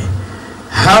everyday.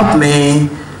 Help me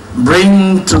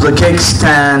bring to the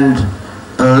kickstand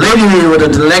a lady with a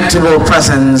delectable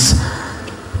presence,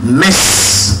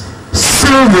 Miss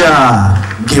Sylvia.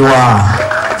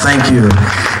 Thank you.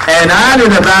 And I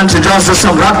need the band to just do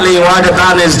some rattling while the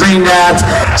band is doing that,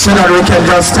 so that we can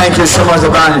just thank you so much, the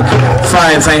band.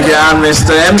 Fine, thank you. And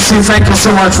Mr. MC, thank you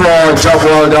so much for a job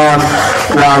well done.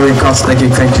 Wow, thank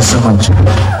you so much.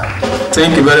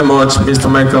 Thank you very much, Mr.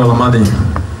 Micheal Lamadi.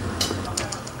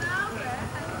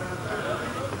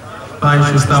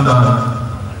 Fine, you stand by.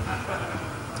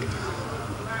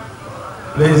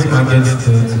 Please can get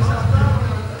seated.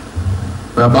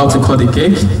 We're about to cut the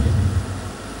cake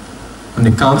on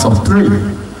the count of 3.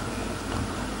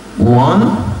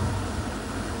 1,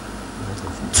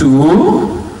 2,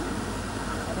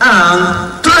 and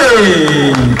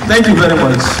 3. Thank you very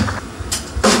much.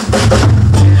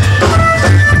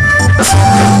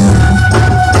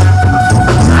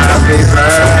 Happy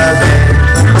birthday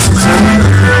to you.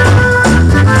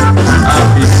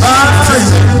 Happy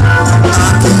birthday.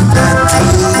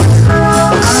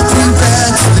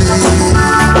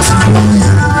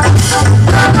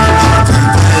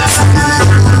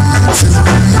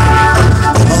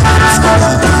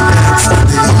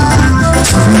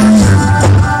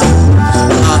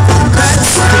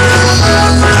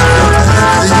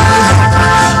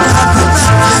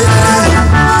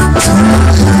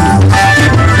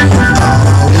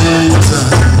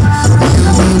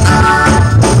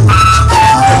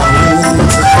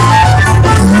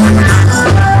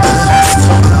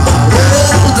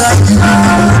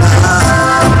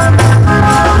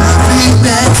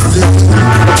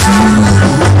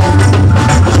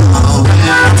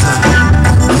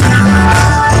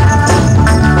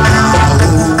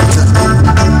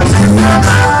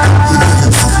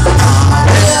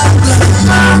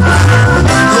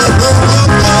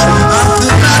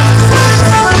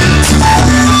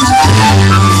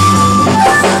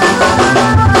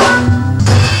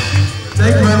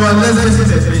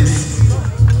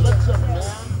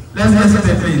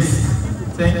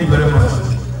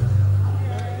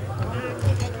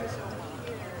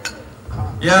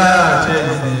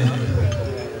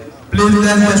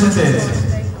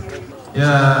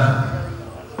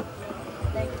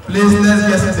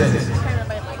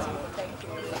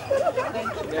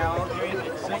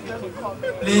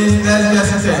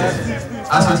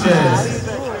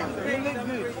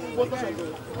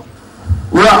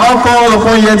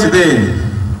 Here today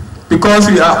because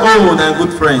we are old and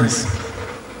good friends.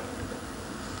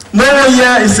 No one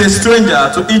here is a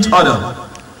stranger to each other.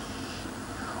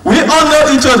 We all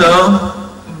know each other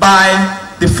by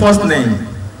the first name.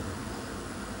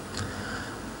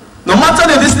 No matter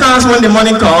the distance when the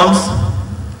morning comes,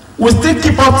 we still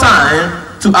keep up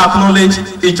time to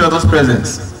acknowledge each other's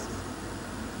presence.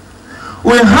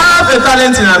 We have a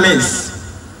talent in our midst,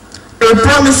 a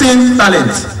promising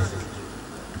talent.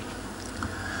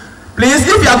 Please,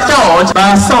 if you are touched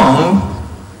by a song,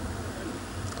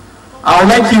 I would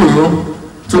like you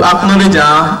to acknowledge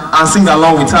her and sing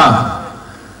along with her.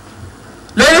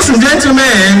 Ladies and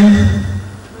gentlemen,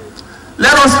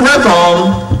 let us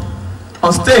welcome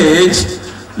on stage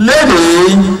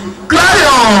Lady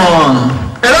Clarion.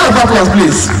 A round of applause,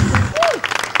 please.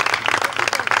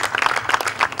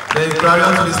 Lady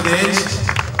Clarion to the stage.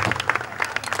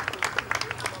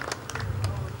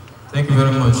 Thank you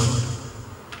very much.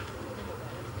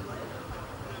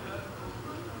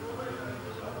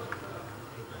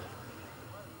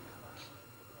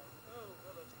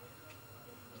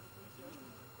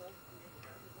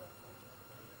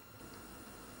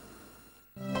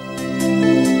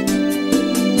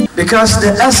 Because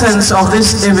the essence of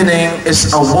this evening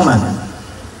is a woman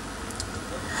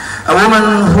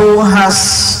who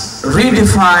has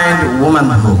redefined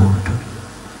womanhood,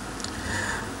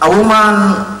 a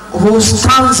woman who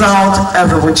stands out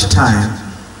every which time.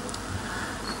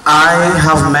 I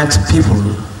have met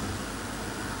people,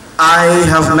 I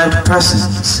have met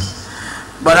persons,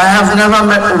 but I have never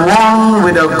met one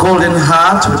with a golden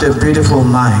heart with a beautiful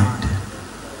mind.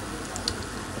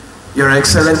 Your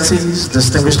Excellencies,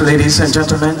 distinguished ladies and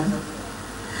gentlemen,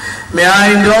 may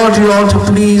I indulge you all to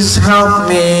please help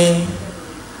me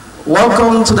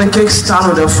welcome to the cake stand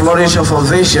with a flourish of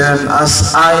ovation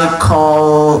as I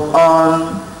call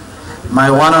on my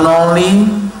one and only,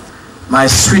 my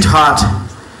sweetheart,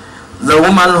 the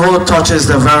woman who touches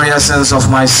the very essence of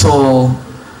my soul,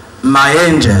 my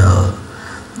angel,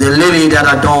 the lily that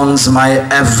adorns my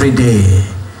everyday.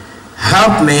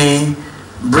 Help me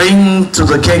bring to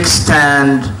the cake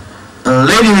stand a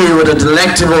lady with a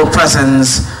delectable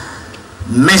presence,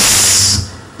 Miss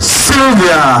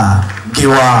Sylvia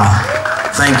Giwa.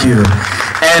 Thank you.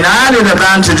 And I need the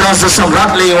band to just do some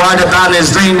rattling while the band is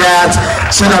doing that,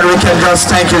 so that we can just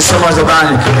thank you so much, the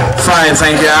band. Fine,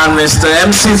 thank you. And Mr.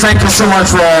 MC, thank you so much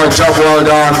for a job well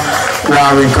done.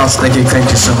 Wow, we cost thank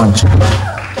you so much.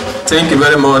 Thank you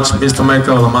very much, Mr.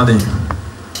 Micheal Amadi.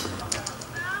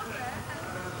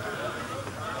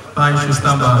 Fine, you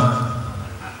stand by.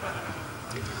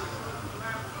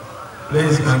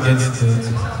 Ladies can get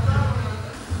seated.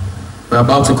 We're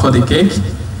about to cut the cake.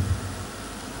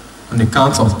 On the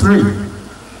count of 3.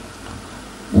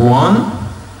 1,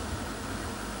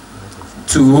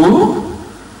 2,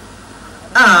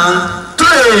 and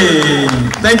 3.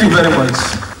 Thank you very much.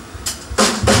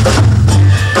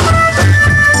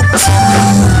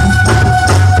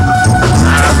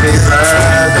 Happy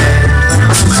birthday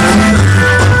to you.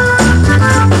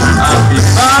 Happy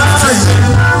birthday. Happy birthday.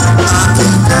 Happy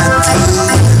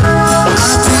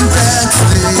birthday to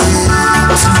you.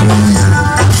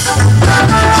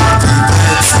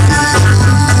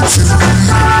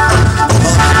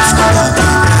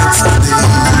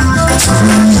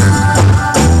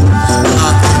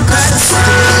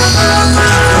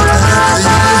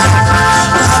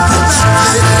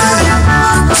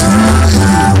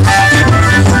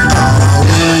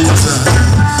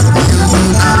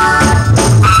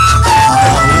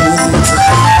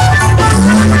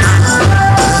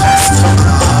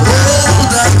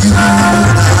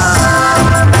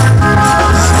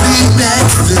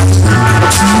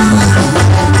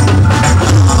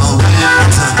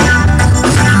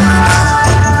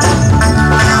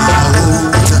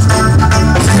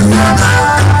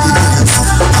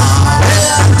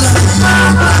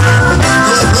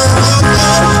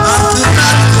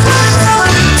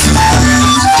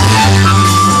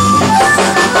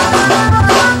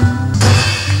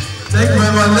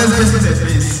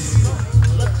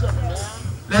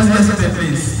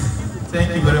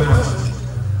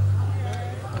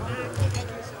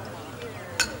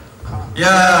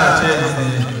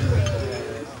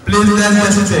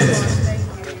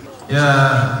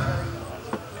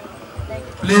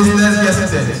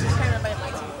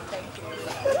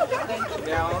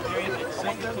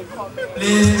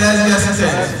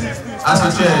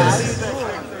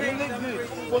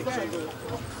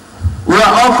 We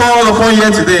are all called upon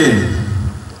here today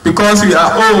because we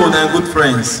are old and good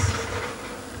friends.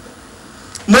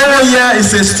 No one here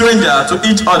is a stranger to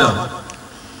each other.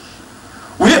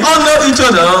 We all know each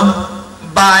other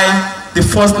by the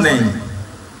first name.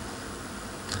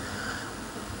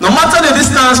 No matter the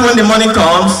distance when the morning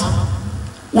comes,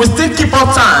 we still keep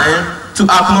up time to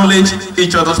acknowledge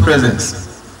each other's presence.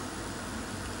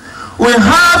 We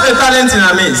have a talent in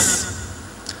our midst,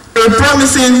 a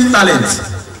promising talent.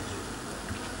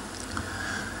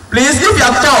 Please, if you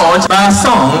are touched by a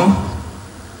song,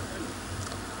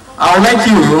 I would like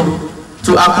you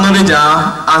to acknowledge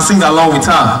her and sing along with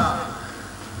her.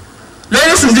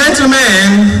 Ladies and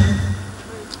gentlemen,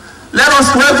 let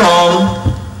us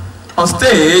welcome on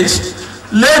stage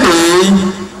Lady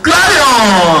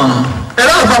Clarion. A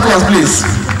round of applause, please.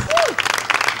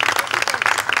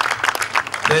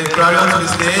 Lady Clarion to the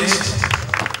stage.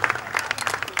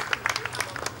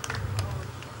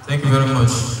 Thank you very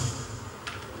much.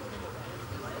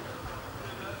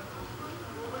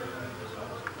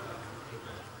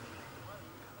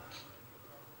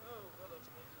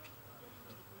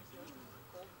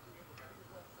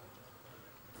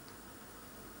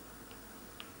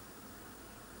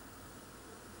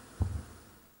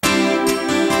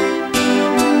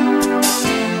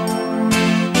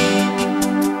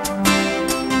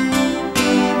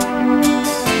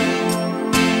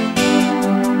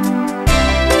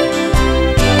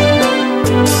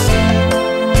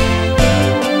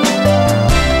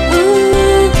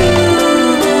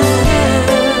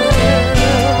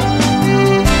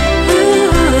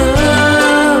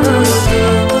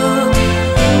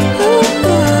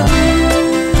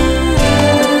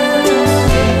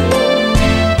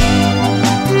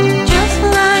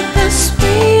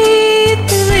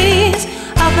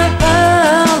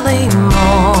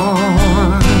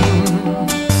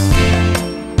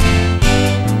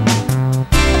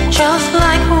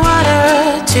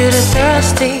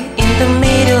 thirsty in the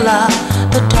middle of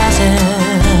the desert.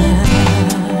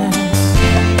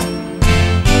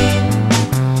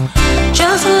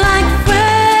 Just like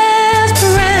fresh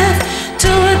breath to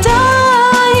a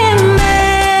dying man.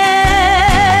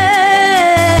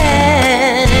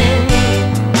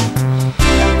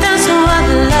 That's what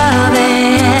love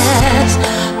is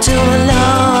to a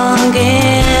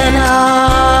longing heart.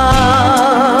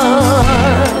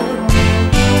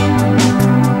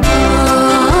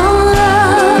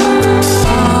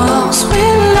 Oh,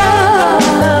 sweet love,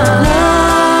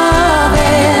 love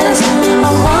is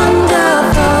a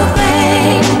wonderful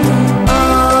thing. Oh,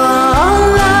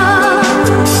 love,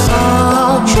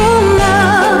 oh, true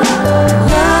love,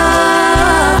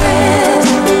 love is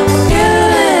a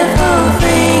beautiful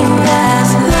thing.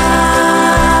 That's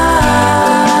love,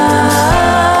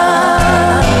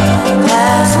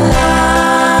 that's love.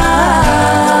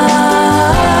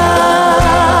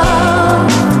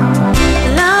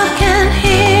 Love can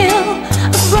heal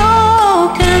a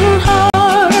broken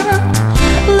heart.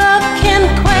 Love can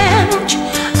quench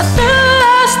a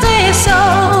thirsty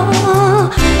soul.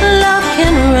 Love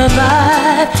can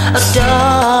revive a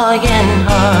dying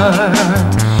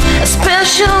heart,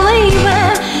 especially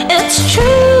when it's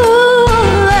true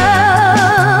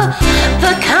love,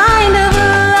 the kind of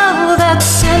love that's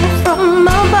sent from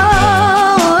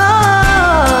above.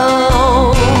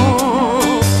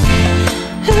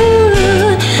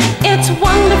 Ooh, it's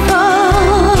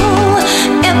wonderful,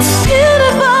 it's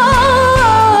beautiful,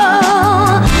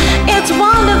 it's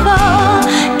wonderful,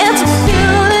 it's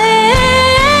beautiful.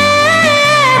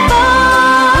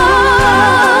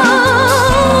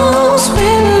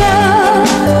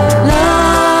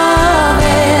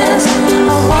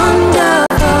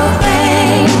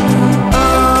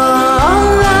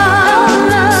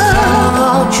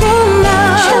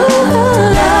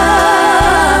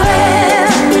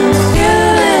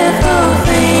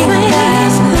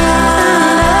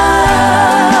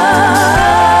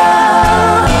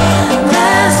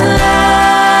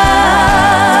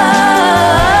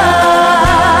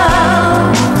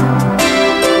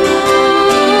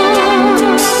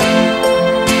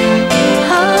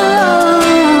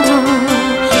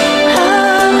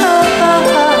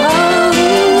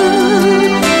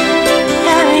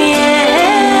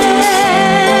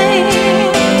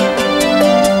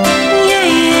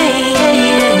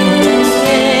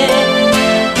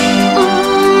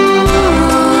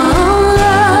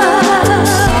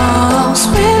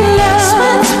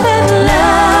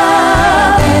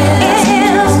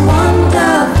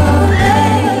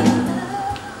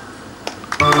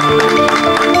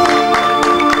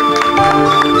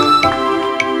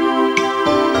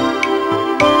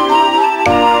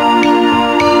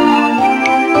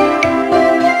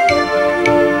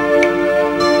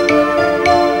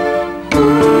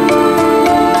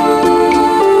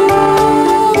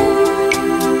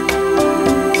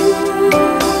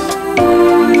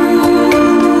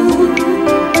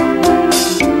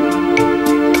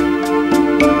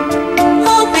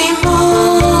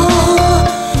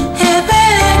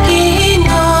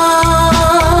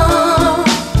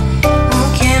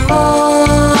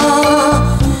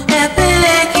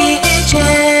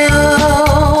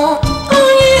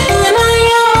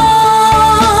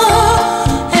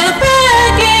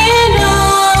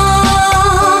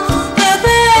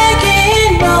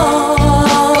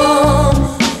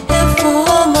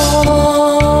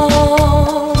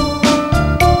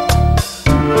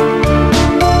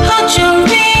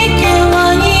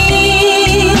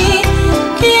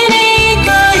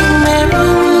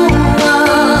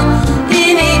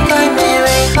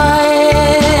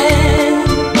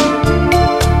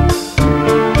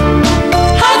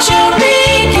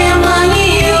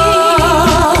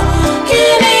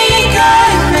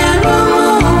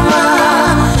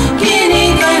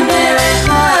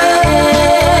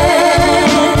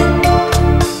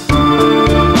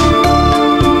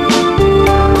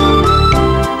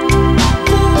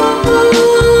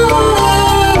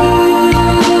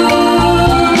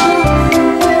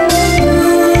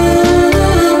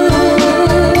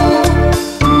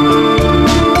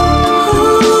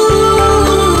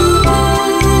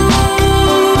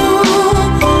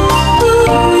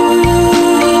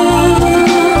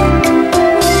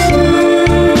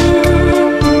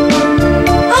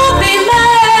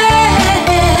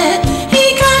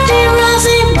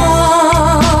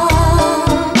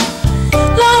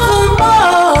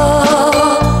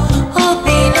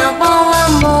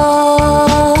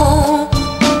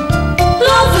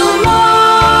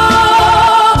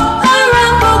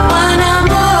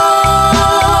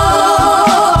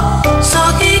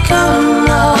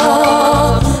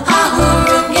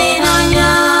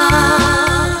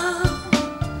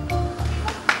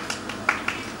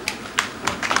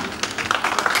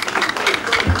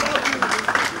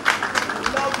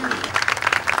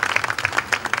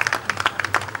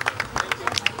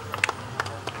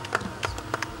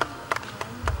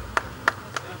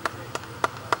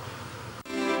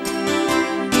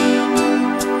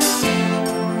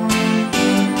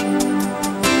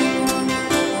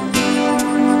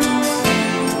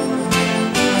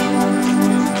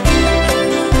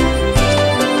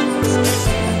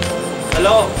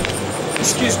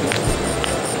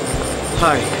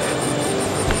 Hi.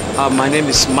 My name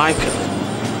is Micheal.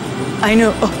 I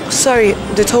know. Oh, sorry.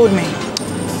 They told me.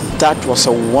 That was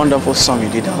a wonderful song you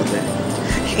did out there.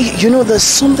 You know, there's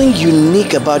something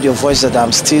unique about your voice that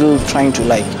I'm still trying to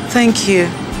like. Thank you.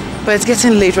 But it's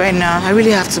getting late right now. I really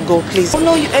have to go, please. Oh,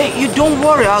 no, you don't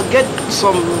worry. I'll get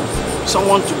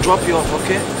someone to drop you off,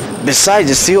 okay? Besides,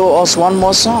 you still owe us one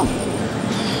more song.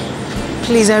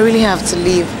 Please, I really have to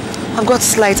leave. I've got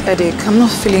slight headache. I'm not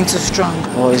feeling too strong.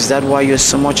 Oh, is that why you're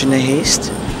so much in a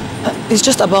haste? It's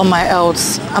just about my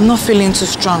health. I'm not feeling too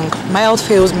strong. My health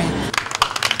fails me.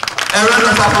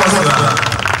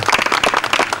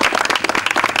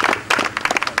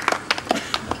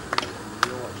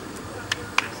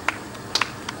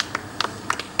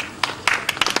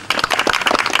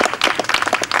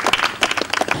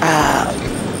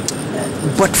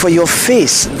 But for your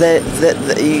face,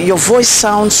 your voice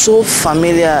sounds so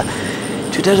familiar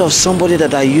to that of somebody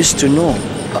that I used to know.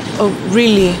 Oh,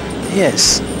 really?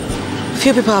 Yes.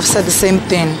 Few people have said the same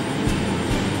thing.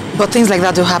 But things like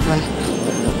that do happen.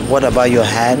 What about your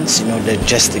hands? You know, the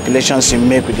gesticulations you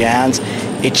make with your hands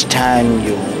each time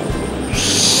you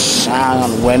sang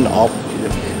and went up.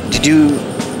 Did you,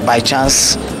 by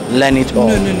chance, learn it all?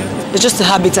 No. It's just a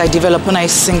habit I develop when I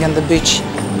sing on the beach.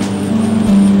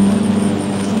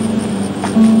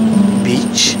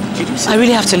 Beach? I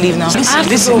really have to leave now.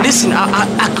 Listen.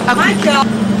 Micheal!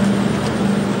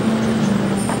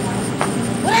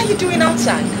 What are you doing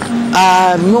outside?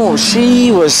 No,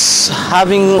 she was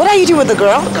having... What are you doing with the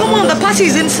girl? Come on, the party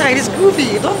is inside. It's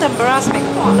groovy. Don't embarrass me.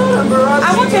 Come on. I'm not embarrassing.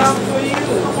 I want you for you.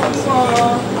 Come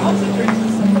on. I want to drink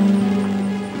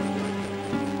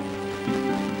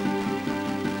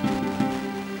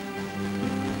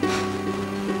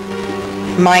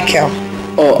Micheal.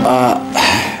 Oh,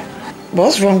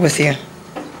 what's wrong with you?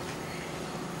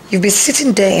 You've been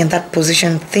sitting there in that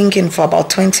position thinking for about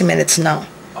 20 minutes now.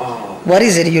 Oh. What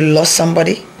is it? You lost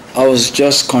somebody? I was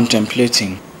just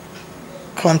contemplating.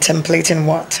 Contemplating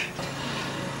what?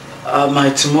 My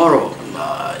tomorrow.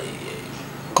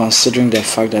 Considering the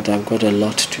fact that I've got a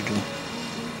lot to do.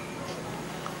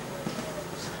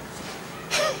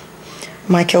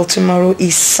 Micheal, tomorrow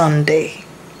is Sunday.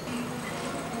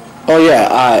 Oh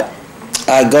yeah,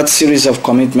 I got series of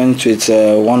commitments with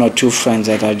one or two friends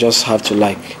that I just have to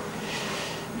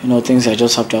things I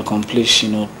just have to accomplish,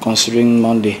 considering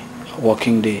Monday,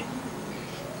 working day.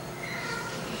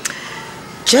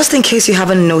 Just in case you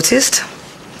haven't noticed,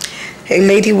 a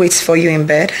lady waits for you in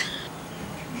bed.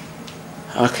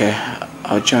 Okay,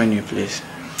 I'll join you, please.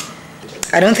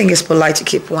 I don't think it's polite to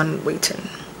keep one waiting.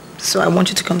 So I want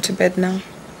you to come to bed now.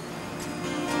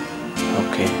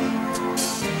 Okay.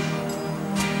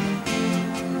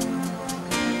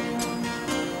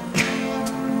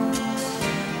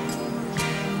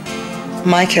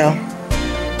 Micheal.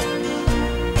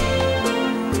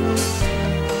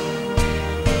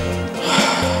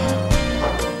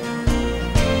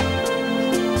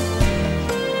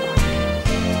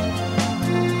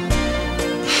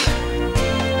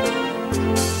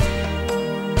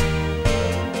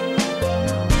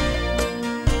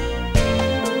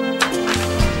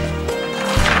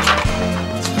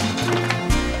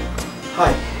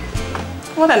 Hi.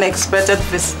 What an unexpected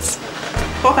visit.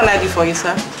 What can I do for you,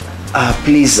 sir?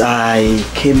 Please, I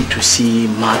came to see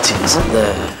Martins,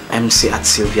 the MC at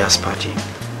Sylvia's party.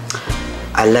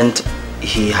 I learned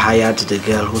he hired the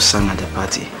girl who sang at the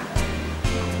party.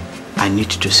 I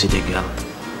need to see the girl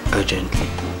urgently.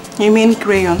 You mean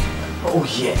Crayon? Oh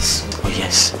yes.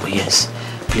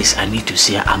 Please, I need to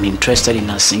see her. I'm interested in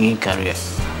her singing career.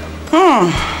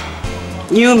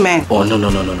 You man. Oh, no.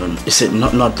 Listen,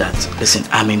 not that. Listen,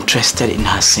 I'm interested in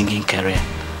her singing career.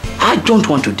 I don't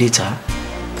want to date her.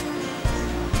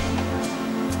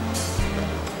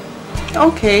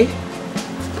 Okay.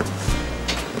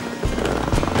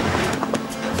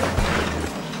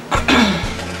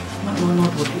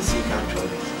 Not what you think, actually.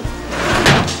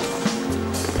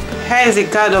 Here is the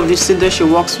card of the studio she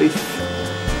works with.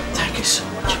 Thank you so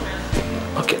much.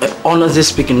 Okay, honestly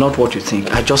speaking, not what you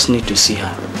think. I just need to see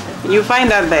her. You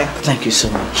find her there. Thank you so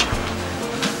much.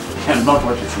 And not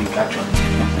what you think, actually.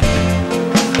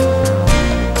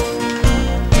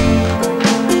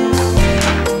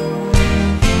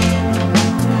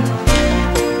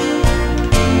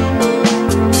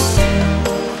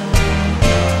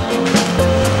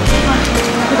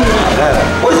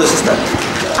 What is your sister?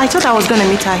 I thought I was going to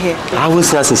meet her here. I haven't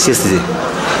seen her since yesterday.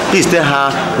 Please tell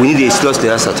her we need a serious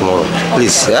answer tomorrow.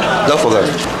 Please, yeah? Don't forget.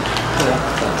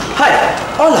 Hi,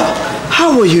 Ola.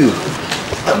 How are you?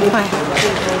 Hi.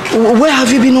 Where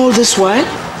have you been all this while?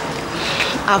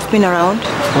 I've been around.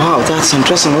 Wow, that's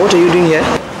interesting. What are you doing here?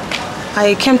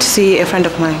 I came to see a friend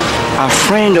of mine. A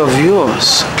friend of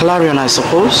yours? Clarion, I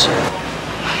suppose?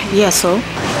 Yes, so?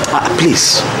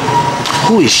 Please,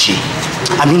 who is she?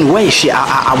 I mean, where is she?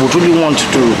 I would really want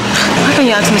to... How can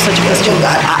you ask me such a question?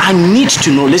 I need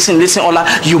to know. Listen, Ola,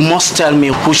 you must tell me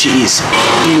who she is.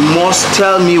 You must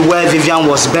tell me where Vivian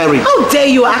was buried. How dare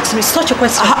you ask me such a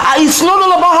question? It's not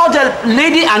all about how the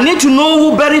lady... I need to know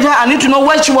who buried her. I need to know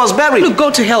where she was buried. Look, go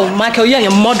to hell, Michael. You're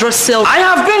your murderous self. I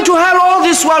have been to hell all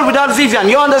this while without Vivian.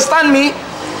 You understand me?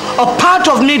 A part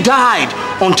of me died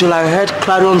until I heard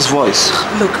Clarion's voice.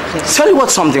 Look, please. Tell you what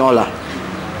something, Ola.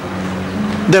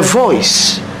 The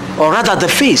voice, or rather the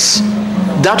face,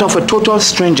 that of a total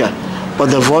stranger,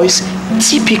 but the voice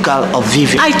typical of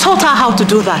Vivian. I taught her how to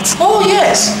do that. Oh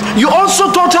yes. You also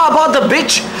taught her about the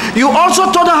beach. You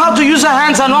also taught her how to use her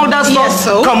hands and all that stuff. Yes,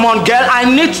 so? Come on, girl, I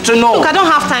need to know. Look, I don't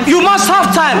have time. You must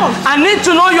have time. I need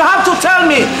to know. You have to tell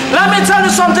me. Let me tell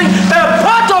you something. A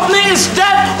part of me is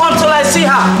dead until I see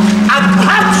her. I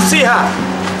have to see her.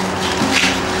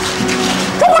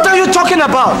 What are you talking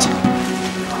about?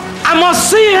 I must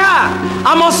see her.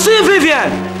 I must see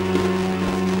Vivian.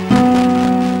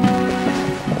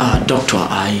 Doctor,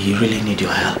 I really need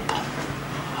your help.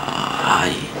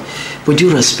 With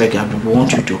due respect, I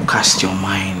want you to cast your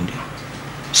mind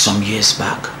some years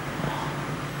back.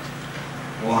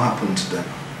 What happened then?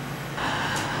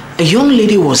 A young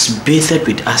lady was bathed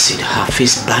with acid, her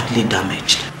face badly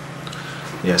damaged.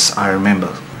 Yes, I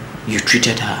remember. You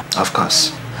treated her? Of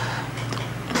course.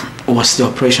 Was the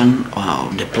operation or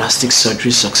the plastic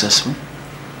surgery successful?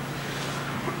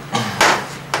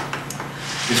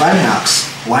 If I may ask,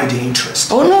 why the interest?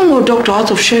 Oh, no, doctor,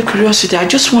 out of sheer curiosity, I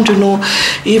just want to know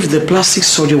if the plastic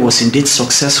surgery was indeed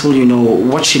successful, you know,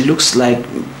 what she looks like.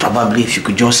 Probably if you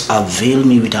could just avail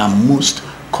me with her most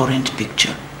current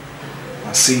picture.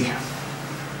 I see.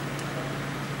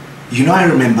 You know, I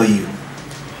remember you.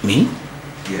 Me?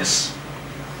 Yes.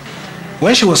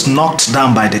 When she was knocked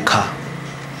down by the car,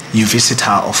 you visit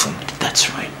her often.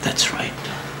 That's right, that's right.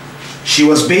 She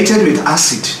was baited with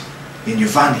acid and you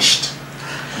vanished.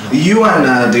 You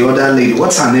and the other lady,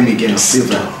 what's her name again?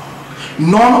 Sylvia.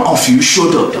 None of you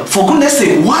showed up. For goodness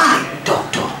sake, why?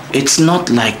 Doctor, it's not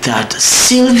like that.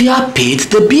 Sylvia paid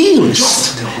the bills.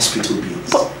 Just the hospital bills.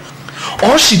 But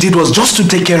all she did was just to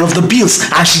take care of the bills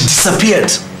and she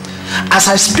disappeared. As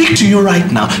I speak to you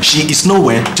right now, she is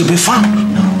nowhere to be found.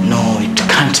 No, it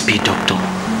can't be, doctor.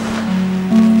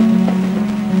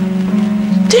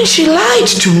 Then she lied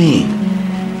to me.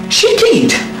 She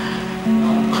did.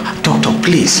 Doctor,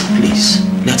 please,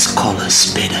 let's call a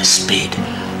spade a spade.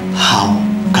 How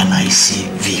can I see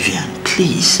Vivian,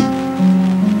 please?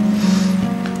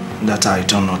 That I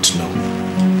do not know.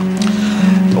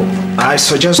 Oh, I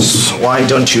suggest, why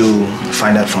don't you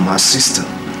find out from her sister?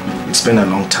 It's been a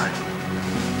long time.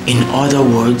 In other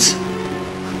words,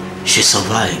 she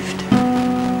survived.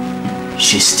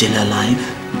 She's still alive?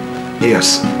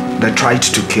 Yes, they tried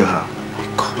to kill her.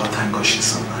 Oh God. But thank God she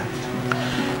survived.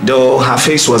 Though her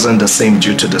face wasn't the same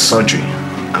due to the surgery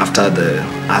after the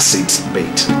acid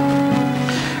bait.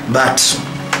 But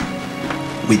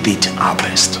we did our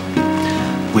best.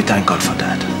 We thank God for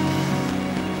that.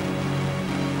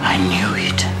 I knew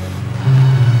it.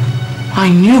 I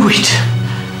knew it.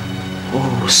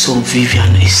 Oh, so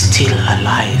Vivian is still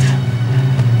alive.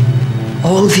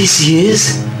 All these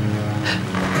years?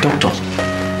 Doctor,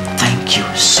 thank you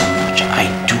so much. I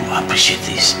do appreciate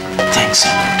this. Thanks a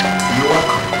lot. You're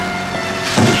welcome.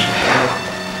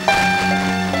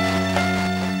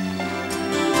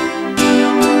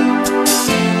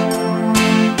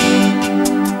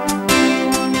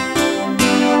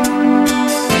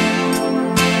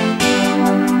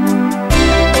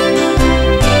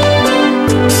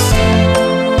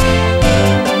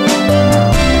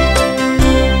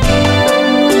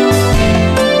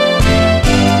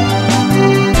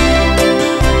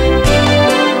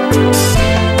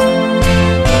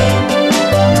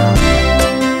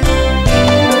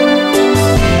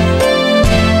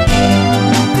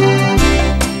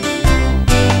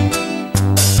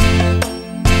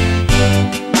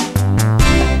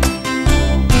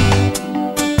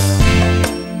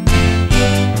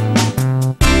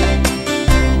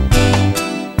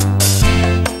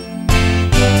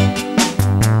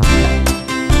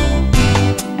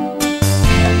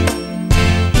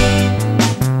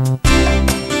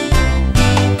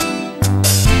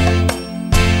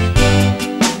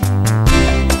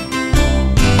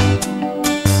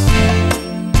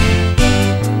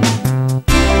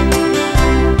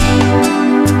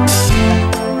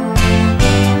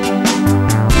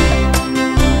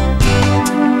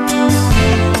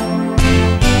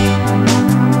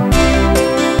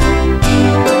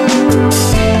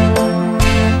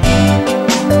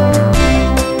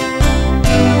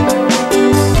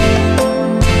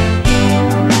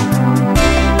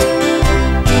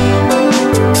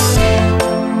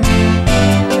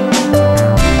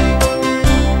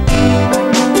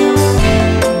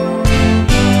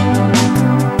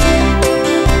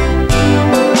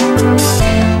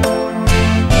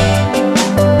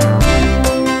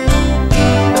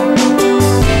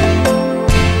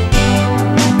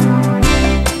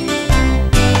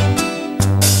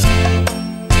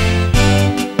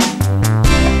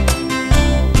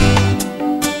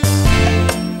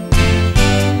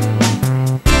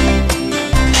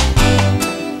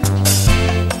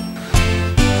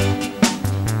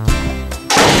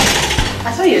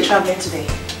 traveling today?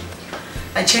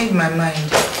 I changed my mind.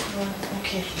 Oh,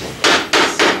 okay.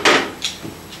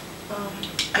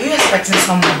 Are you expecting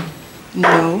someone?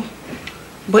 No.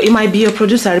 But it might be your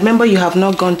producer. Remember, you have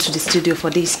not gone to the studio for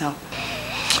this now.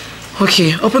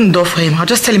 Okay, open the door for him. I'll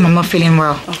just tell him I'm not feeling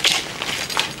well. Okay.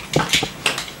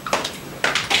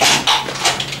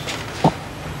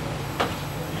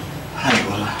 Hi,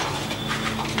 Bola.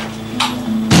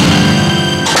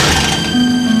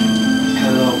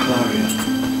 Hello, Claudia.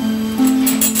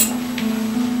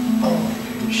 Or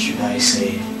should I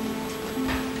say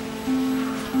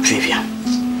Vivian?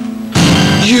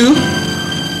 You?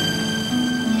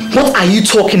 What are you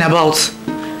talking about?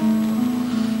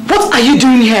 What are you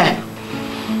doing here?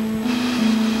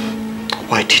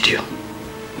 Why did you?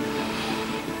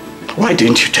 Why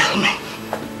didn't you tell me?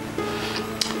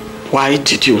 Why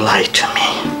did you lie to me?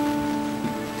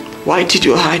 Why did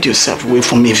you hide yourself away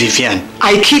from me, Vivian?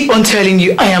 I keep on telling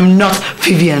you I am not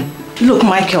Vivian. Look,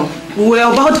 Michael, we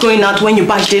were about going out when you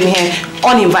barged in here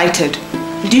uninvited.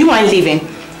 Do you mind leaving?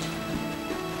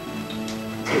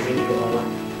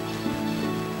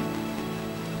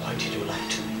 Why did you lie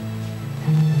to me?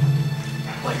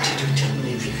 Why did you tell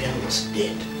me Vivian was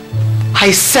dead?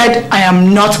 I said I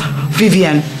am not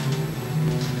Vivian.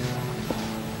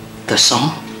 The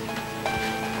song?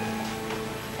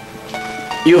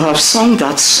 You have sung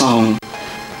that song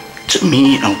to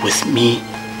me and with me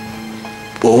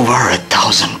over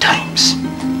 1,000 times.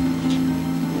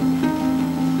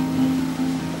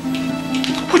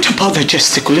 What about the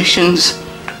gesticulations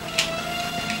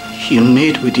you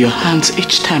made with your hands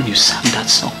each time you sang that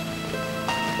song?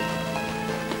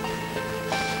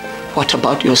 What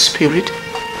about your spirit,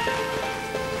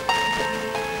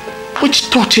 which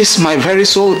touches my very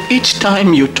soul each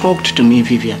time you talked to me,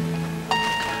 Vivian?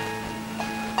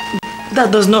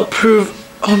 That does not prove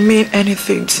or mean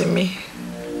anything to me.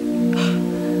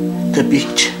 The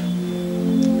beach.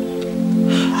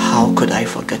 How could I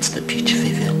forget the beach,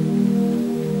 Vivian?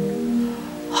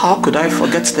 How could I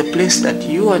forget the place that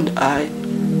you and I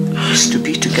used to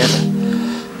be together?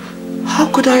 How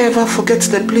could I ever forget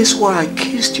the place where I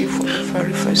kissed you for the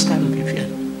very first time, Vivian?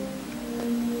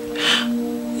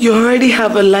 You already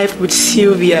have a life with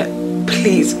Sylvia.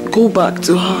 Please, go back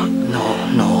to her. No.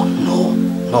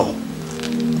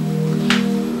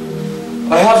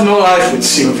 I have no life with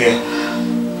Sylvia.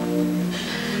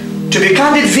 To be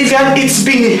candid, Vivian, it's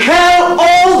been hell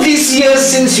all these years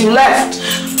since you left.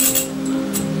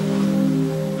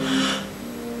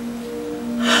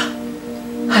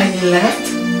 I left?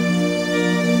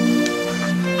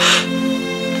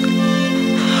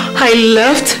 I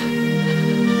left?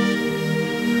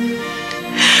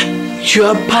 You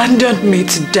abandoned me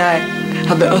to die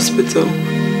at the hospital.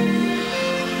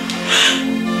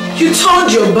 You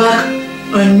turned your back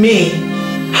on me.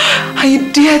 And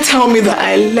you dare tell me that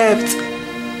I left?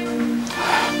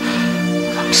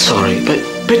 I'm sorry, but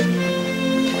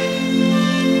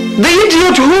the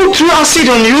idiot who threw acid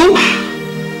on you,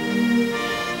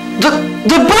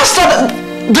 the bastard,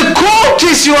 the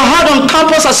qualities you had on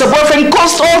campus as a boyfriend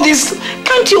caused all this.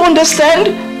 Can't you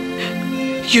understand?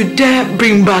 You dare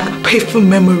bring back painful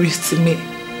memories to me.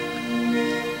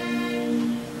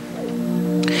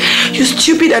 Your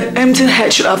stupid and empty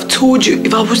head should have told you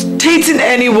if I was dating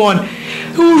anyone,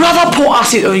 he would rather pour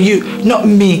acid on you, not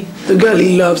me, the girl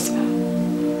he loves.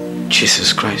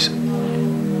 Jesus Christ.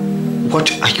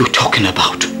 What are you talking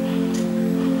about?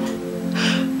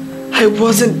 I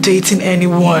wasn't dating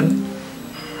anyone.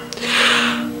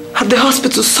 At the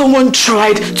hospital, someone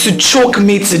tried to choke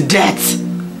me to death.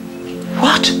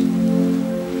 What?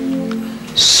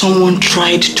 Someone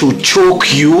tried to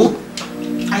choke you?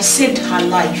 I saved her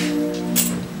life.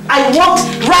 I walked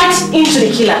right into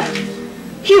the killer.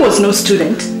 He was no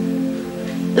student.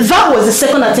 That was the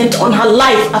second attempt on her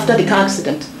life after the car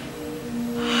accident.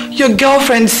 Your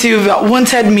girlfriend Sylvia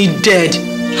wanted me dead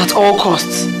at all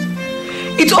costs.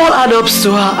 It all adds up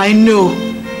to her, I know.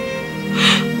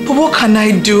 But what can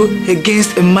I do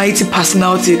against a mighty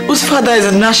personality whose father is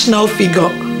a national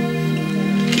figure?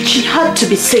 She had to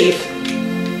be safe.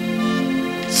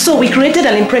 So we created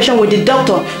an impression with the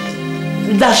doctor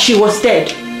that she was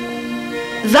dead.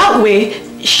 That way,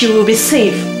 she will be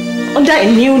safe under a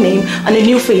new name and a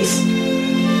new face.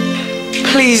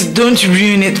 Please don't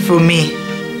ruin it for me.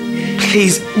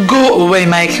 Please go away,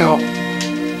 Micheal.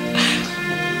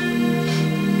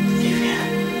 Vivian.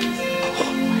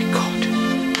 Oh my God.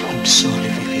 I'm sorry,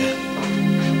 Vivian.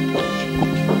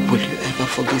 Will you ever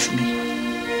forgive me?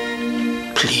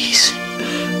 Please.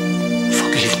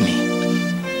 Forgive me.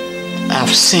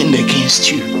 I've sinned against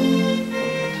you.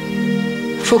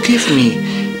 Forgive me.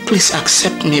 Please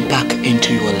accept me back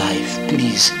into your life,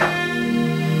 please.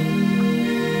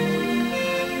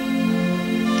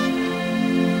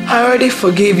 I already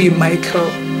forgave you,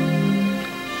 Micheal.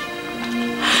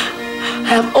 I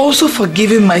have also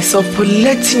forgiven myself for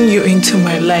letting you into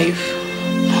my life.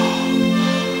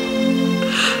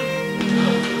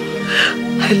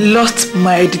 I lost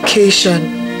my education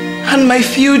and my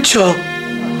future.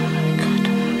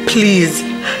 Please,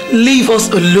 leave us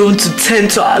alone to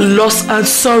tend to our loss and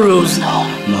sorrows.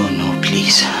 No,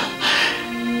 please.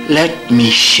 Let me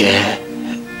share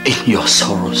in your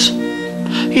sorrows.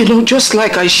 You know, just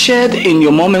like I shared in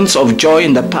your moments of joy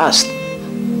in the past.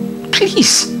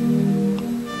 Please.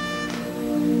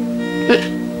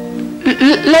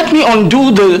 Let me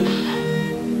undo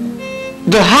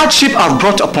the hardship I've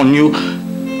brought upon you.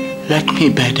 Let me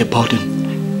bear the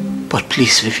burden. But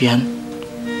please, Vivian,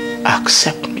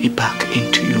 accept me back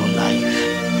into your life.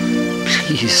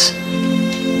 Please.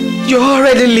 You're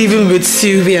already living with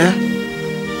Sylvia.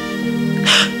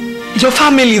 Your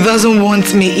family doesn't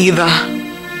want me either.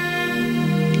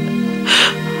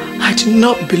 I do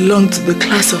not belong to the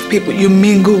class of people you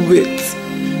mingle with.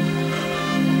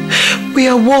 We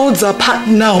are worlds apart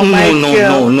now,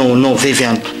 Micheal. No,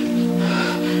 Vivian.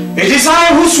 It is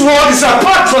I whose world is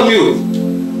apart from you.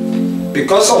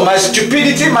 Because of my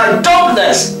stupidity, my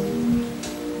dumbness.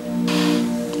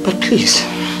 But please,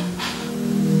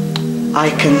 I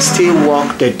can still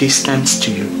walk the distance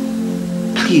to you.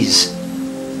 Please,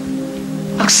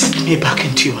 accept me back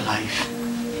into your life.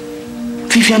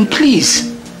 Vivian, please.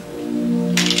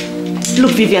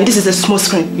 Look, Vivian, this is a small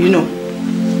screen, you know.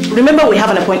 Remember, we have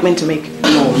an appointment to make.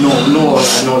 No,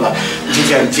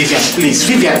 Vivian, please.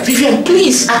 Vivian,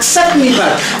 please, accept me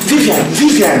back.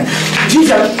 Vivian,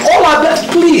 all our best,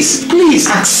 please,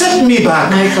 accept me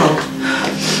back. Micheal,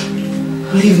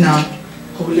 leave now.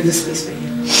 I will leave this place for you.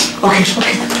 Okay.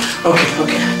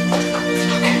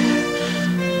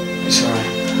 It's alright.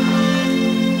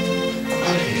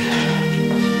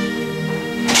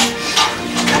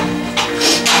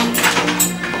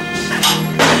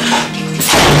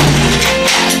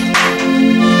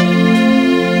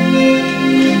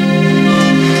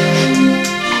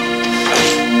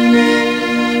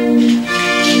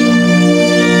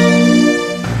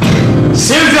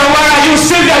 Sylvia, where are you?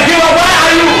 Sylvia, give up, where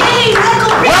are you? Hey,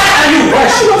 Micheal, where are you? Where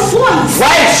is your voice?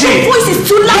 Where is she? Your voice is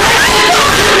too loud.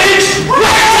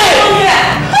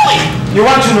 You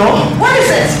want to know? What is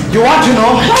it? You want to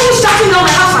know? Why are you shouting down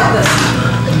my house like this?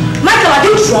 Micheal, are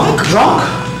you drunk? Drunk?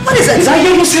 What is it? Did I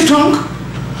hear you say drunk?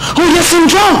 Oh yes, I'm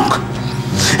drunk.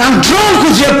 I'm drunk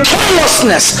with your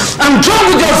carelessness. I'm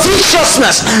drunk with your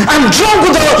viciousness. I'm drunk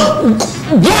with the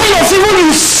wine of evil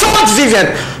you sought,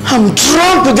 Vivian. I'm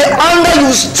drunk with the anger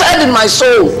you stirred in my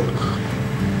soul.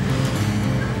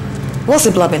 What's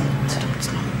the blabbing?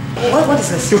 What is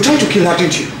this? You tried to kill her,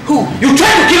 didn't you? Who? You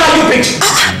tried to kill her, you bitch!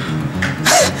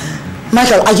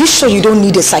 Micheal, are you sure you don't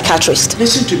need a psychiatrist?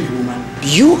 Listen to me, woman.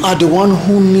 You are the one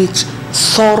who needs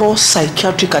thorough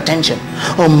psychiatric attention,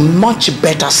 or much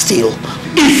better still.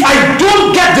 If I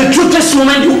don't get the truth this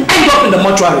moment, you end up in the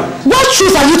mortuary. What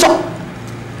truth are you talking?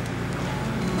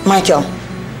 Micheal,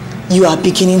 you are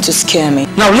beginning to scare me.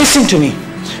 Now listen to me.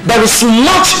 There is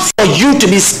much for you to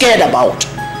be scared about.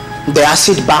 The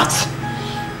acid bath,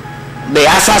 the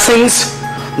assassins,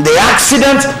 the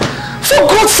accident. For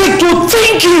God's sake, to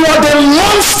think you are the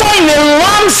monster in a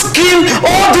lamb's skin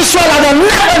all this while and I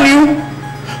never knew.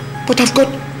 But I've got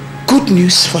good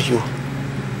news for you.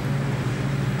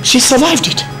 She survived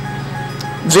it.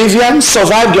 Vivian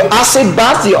survived your acid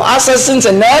bath, your assassins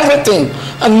and everything.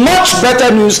 And much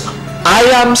better news, I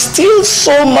am still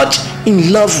so much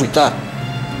in love with her.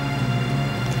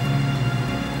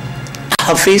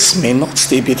 Her face may not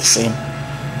still be the same,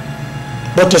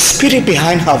 but the spirit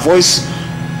behind her voice,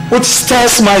 which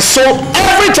stirs my soul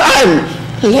every time,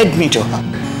 led me to her.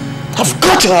 I've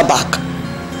got her back.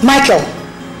 Micheal,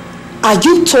 are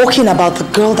you talking about the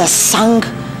girl that sang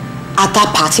at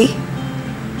that party?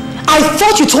 I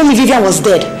thought you told me Vivian was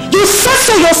dead. You said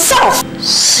so yourself.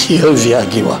 Sylvia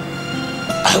Giwa,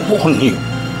 I warn you,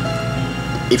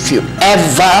 if you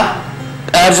ever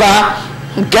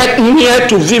get near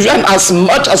to Vivian as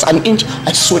much as an inch,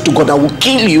 I swear to God I will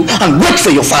kill you and wait for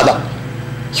your father.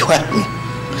 You heard me.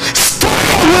 Stay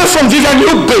away from Vivian,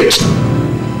 you bitch.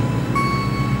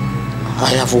 I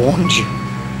have warned you.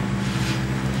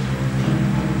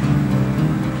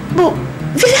 But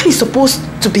Vivian is supposed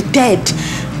to be dead.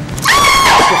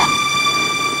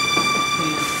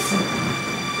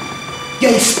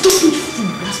 You're a stupid fool,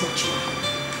 that's what you are.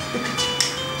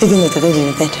 Even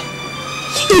dead.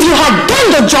 If you had done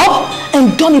the job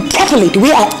and done it properly the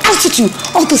way I asked attitude,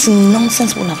 all this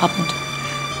nonsense wouldn't have happened.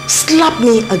 Slap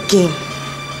me again.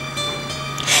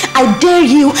 I dare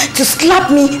you to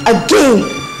slap me again.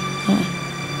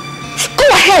 Go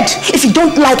ahead if you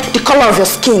don't like the color of your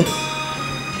skin.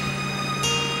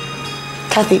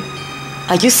 Kathy,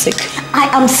 are you sick? I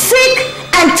am sick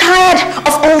and tired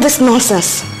of all this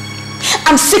nonsense.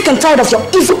 I'm sick and tired of your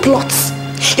evil plots,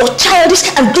 your childish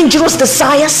and dangerous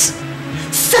desires.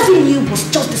 Serving you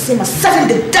was just the same as serving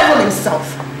the devil himself.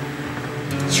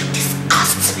 You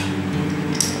disgust me.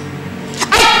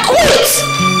 I quit!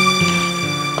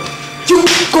 You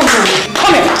go away.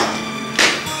 Come here.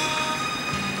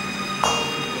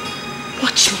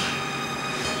 Watch me.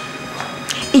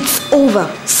 It's over,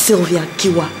 Sylvia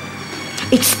Giwa.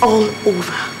 It's all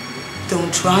over.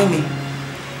 Don't try me.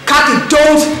 Kathy,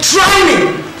 don't try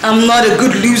me! I'm not a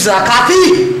good loser,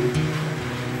 Kathy!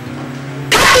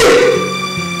 Kathy!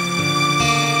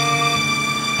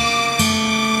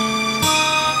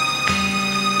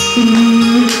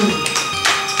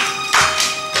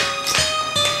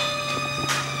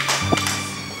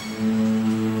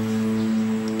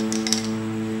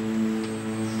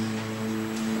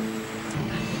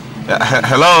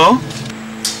 Hello?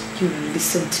 You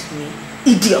listen to me,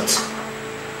 idiot.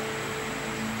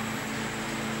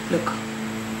 Look,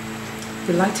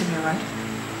 you lied to me, right?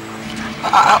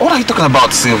 What are you talking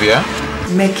about, Sylvia?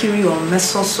 Mercury or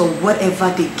Mesos or whatever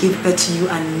they gave birth to you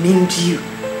and named you.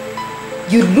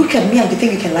 You look at me and you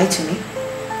think you can lie to me?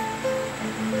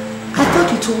 I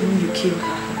thought you told me you killed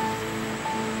her.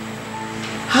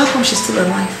 How come she's still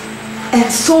alive?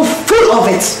 And so full of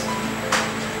it?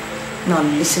 Now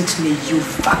listen to me, you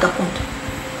vagabond.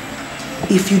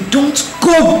 If you don't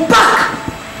go back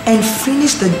and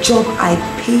finish the job I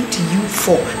paid you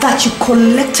for, that you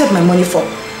collected my money for,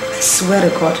 I swear to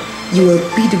God, you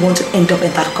will be the one to end up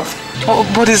in that coffin. Oh,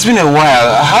 but it's been a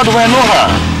while. How do I know her?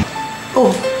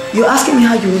 Oh, you're asking me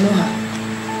how you will know her?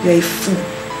 You're a fool.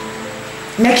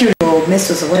 Mercury or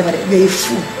Mesos or whatever, you're a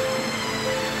fool.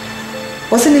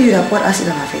 Wasn't it you that poured acid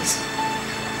on her face?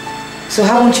 So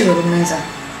how won't you recognize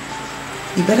her?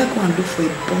 You better go and look for a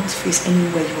burnt face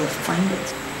anywhere you will find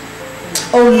it.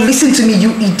 Oh, listen to me,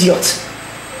 you idiot.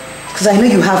 Because I know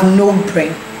you have no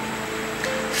brain.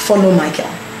 Follow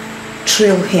Micheal.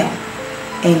 Trail him.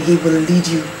 And he will lead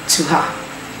you to her.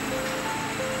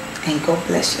 And God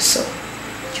bless your soul.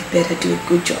 You better do a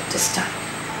good job this time.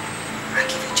 I'll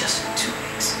give you just 2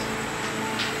 weeks.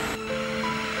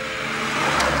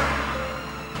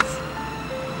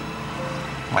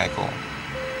 Michael.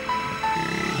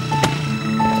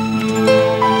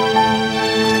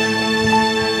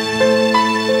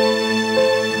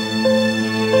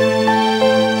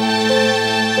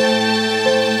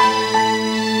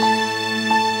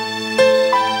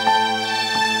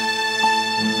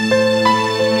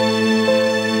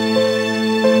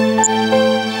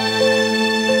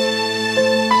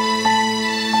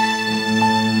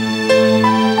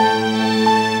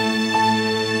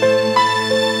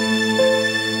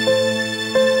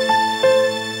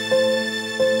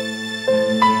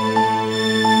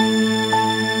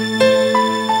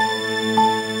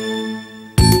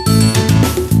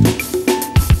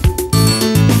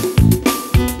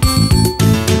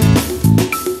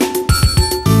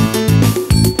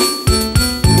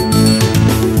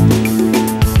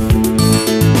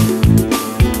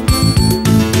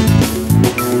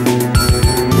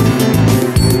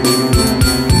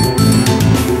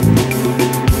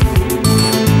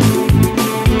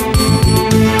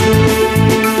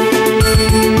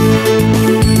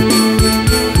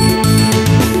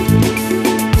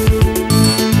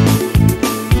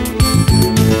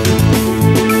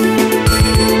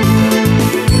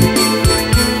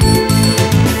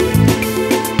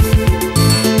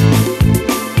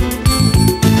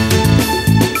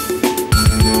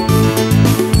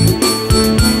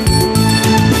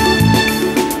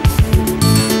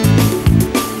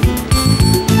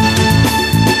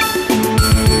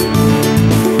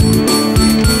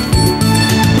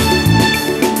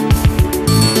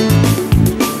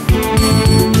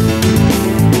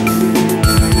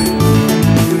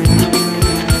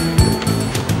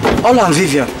 Ola and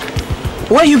Vivian,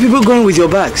 where are you people going with your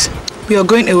bags? We are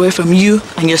going away from you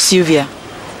and your Sylvia.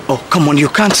 Oh, come on, you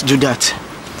can't do that.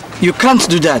 You can't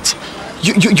do that.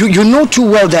 You know too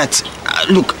well that,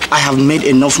 look, I have made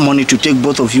enough money to take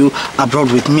both of you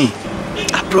abroad with me.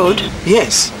 Abroad?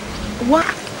 Yes. What?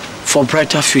 For a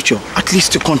brighter future, at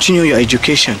least to continue your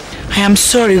education. I am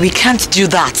sorry, we can't do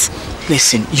that.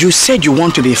 Listen, you said you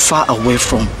want to be far away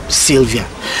from Sylvia.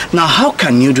 Now, how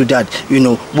can you do that,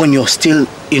 when you're still,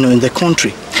 in the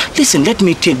country? Listen, let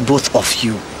me take both of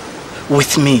you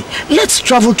with me. Let's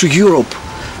travel to Europe.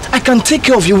 I can take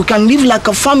care of you. We can live like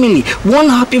a family. One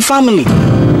happy family.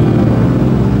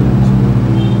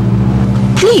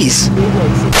 Please.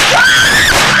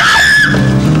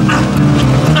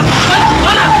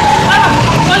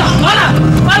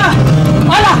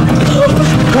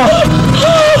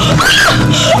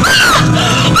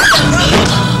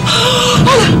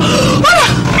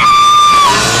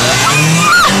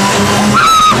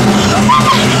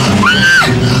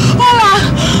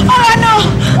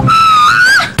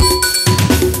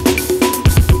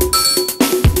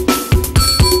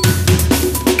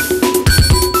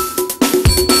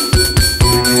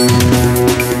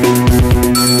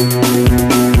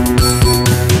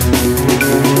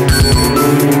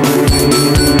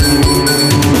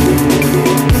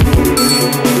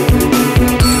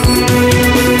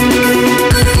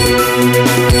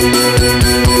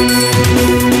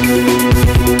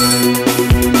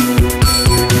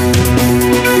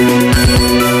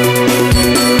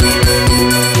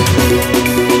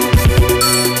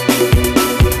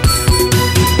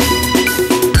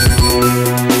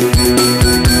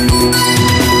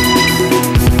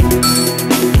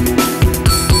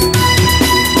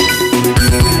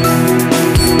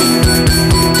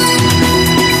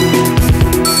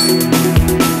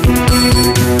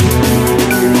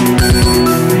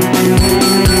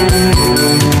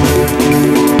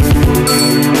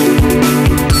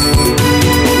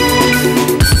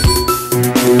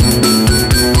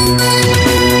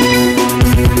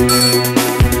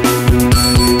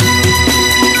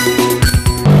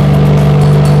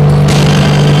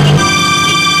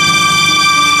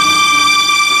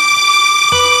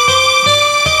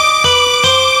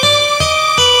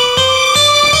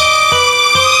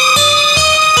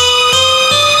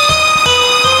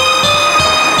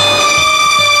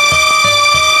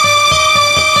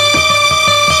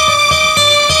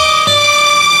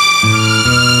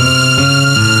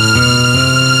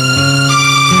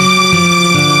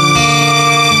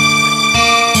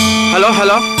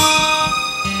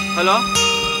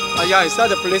 Yeah, is that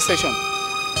the police station?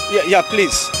 Yeah,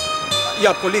 please.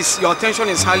 Yeah, police, your attention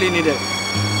is highly needed.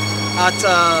 At,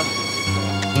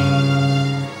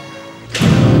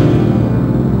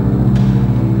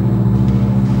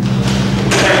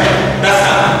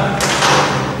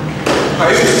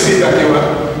 Are you to see that you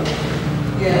are?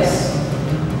 Yes.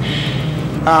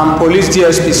 Police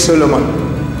DSP Solomon.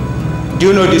 Do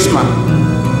you know this man?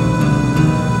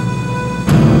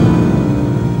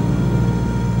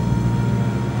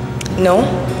 No,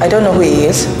 I don't know who he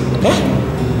is.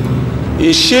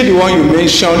 Is she the one you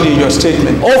mentioned in your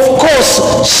statement? Of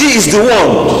course, she is the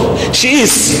one. She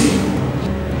is.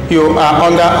 You are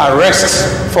under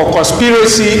arrest for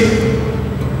conspiracy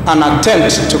and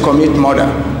attempt to commit murder.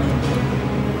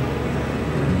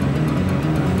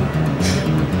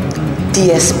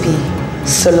 DSP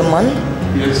Solomon?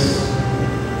 Yes.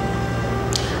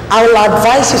 I will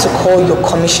advise you to call your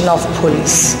commissioner of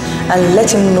police and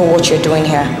let him know what you're doing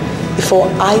here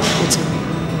before I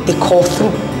put a call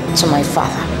through to my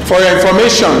father. For your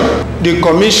information, the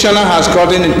commissioner has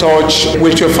gotten in touch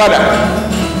with your father.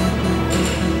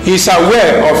 He is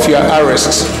aware of your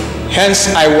arrest.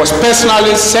 Hence, I was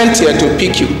personally sent here to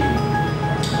pick you.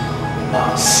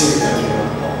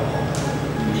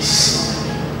 Listen.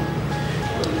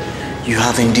 You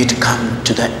have indeed come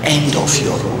to the end of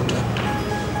your road.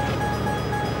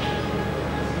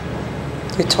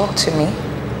 You talk to me?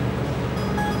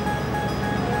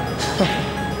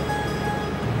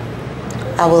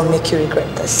 I will make you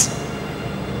regret this.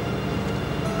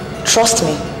 Trust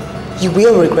me, you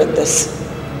will regret this.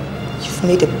 You've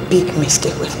made a big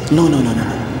mistake with me. No.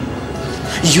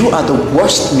 You are the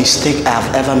worst mistake I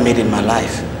have ever made in my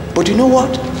life. But you know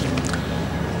what?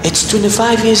 It's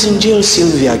 25 years in jail,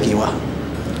 Sylvia Giwa.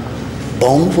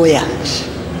 Bon voyage.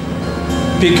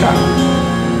 Pick her.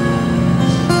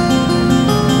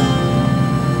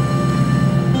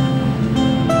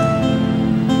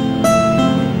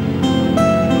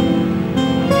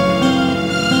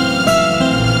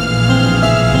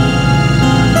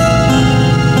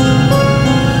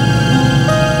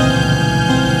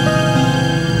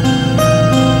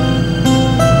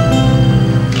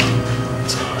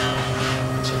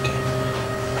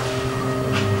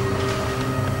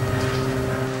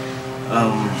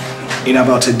 In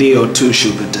about a day or two,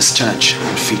 she'll be discharged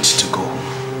and fit to go.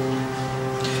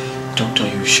 Doctor,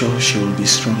 you sure she will be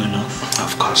strong enough?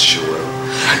 Of course she will.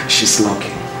 She's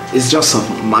lucky. It's just a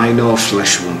minor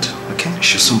flesh wound, okay?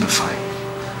 She'll soon be fine.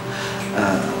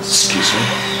 Excuse me.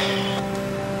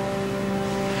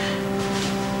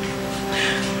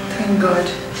 Thank God.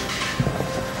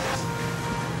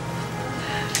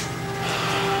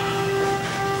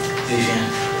 Vivian.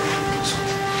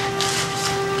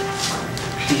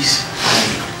 Please,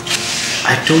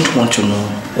 I don't want to know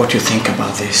what you think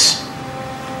about this.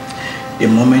 The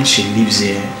moment she leaves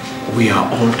here, we are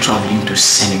all traveling to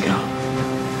Senegal.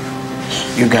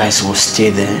 You guys will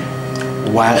stay there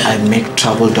while I make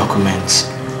travel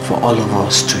documents for all of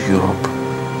us to Europe.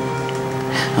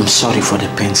 I'm sorry for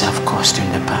the pains I've caused you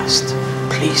in the past.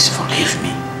 Please forgive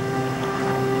me.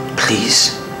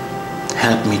 Please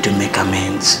help me to make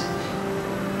amends.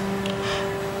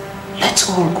 Let's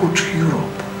all go to Europe.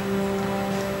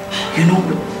 You know,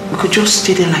 we could just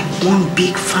stay there like one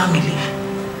big family.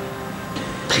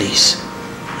 Please,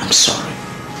 I'm sorry.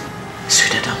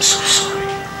 Sweetheart, I'm so sorry.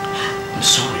 I'm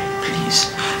sorry,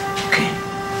 please. Okay?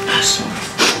 I'm sorry.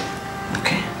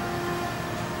 Okay?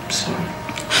 I'm sorry.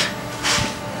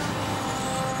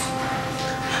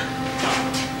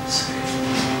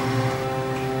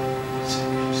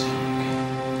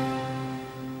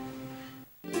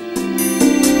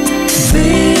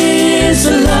 This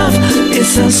love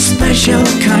is a special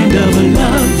kind of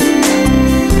love.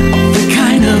 The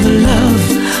kind of love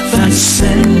that's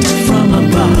sent from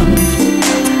above.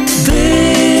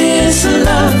 This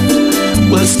love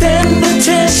will stand the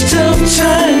test of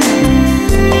time.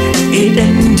 It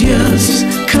endures,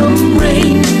 come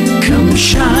rain, come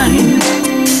shine.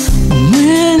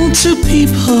 When two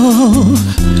people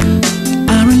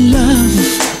are in love,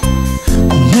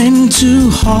 when two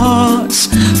hearts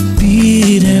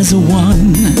beat as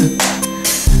one,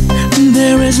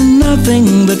 there is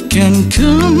nothing that can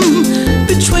come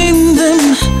between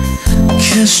them.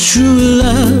 'Cause true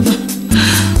love,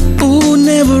 oh,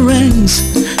 never ends.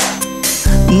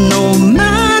 No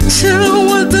matter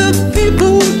what the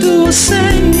people do or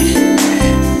say,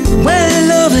 when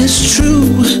love is true,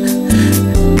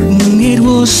 it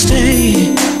will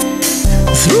stay.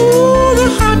 Through the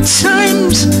hard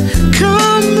times,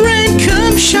 come rain,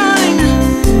 come shine,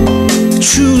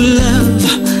 true love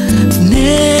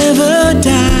never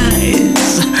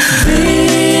dies.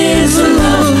 This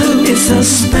love is a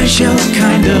special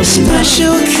kind of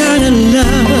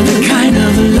love, the kind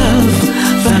of love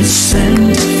that's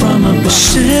sent from above.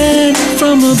 Sent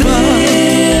from above.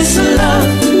 This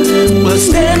love will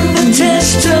stand the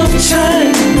test of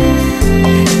time.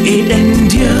 It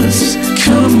endures,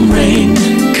 come rain,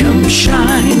 come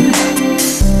shine.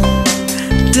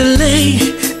 Delay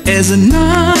is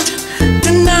not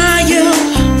denial.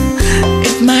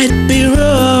 It might be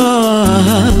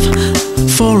rough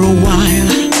for a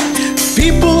while.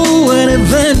 People and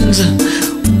events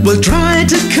will try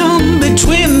to come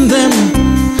between them,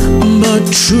 but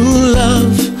true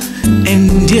love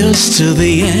endures to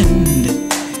the end.